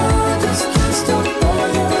 I just can't stop all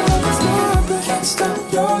your loving. It's not, I can't stop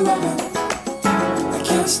your loving. I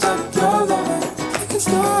can't stop your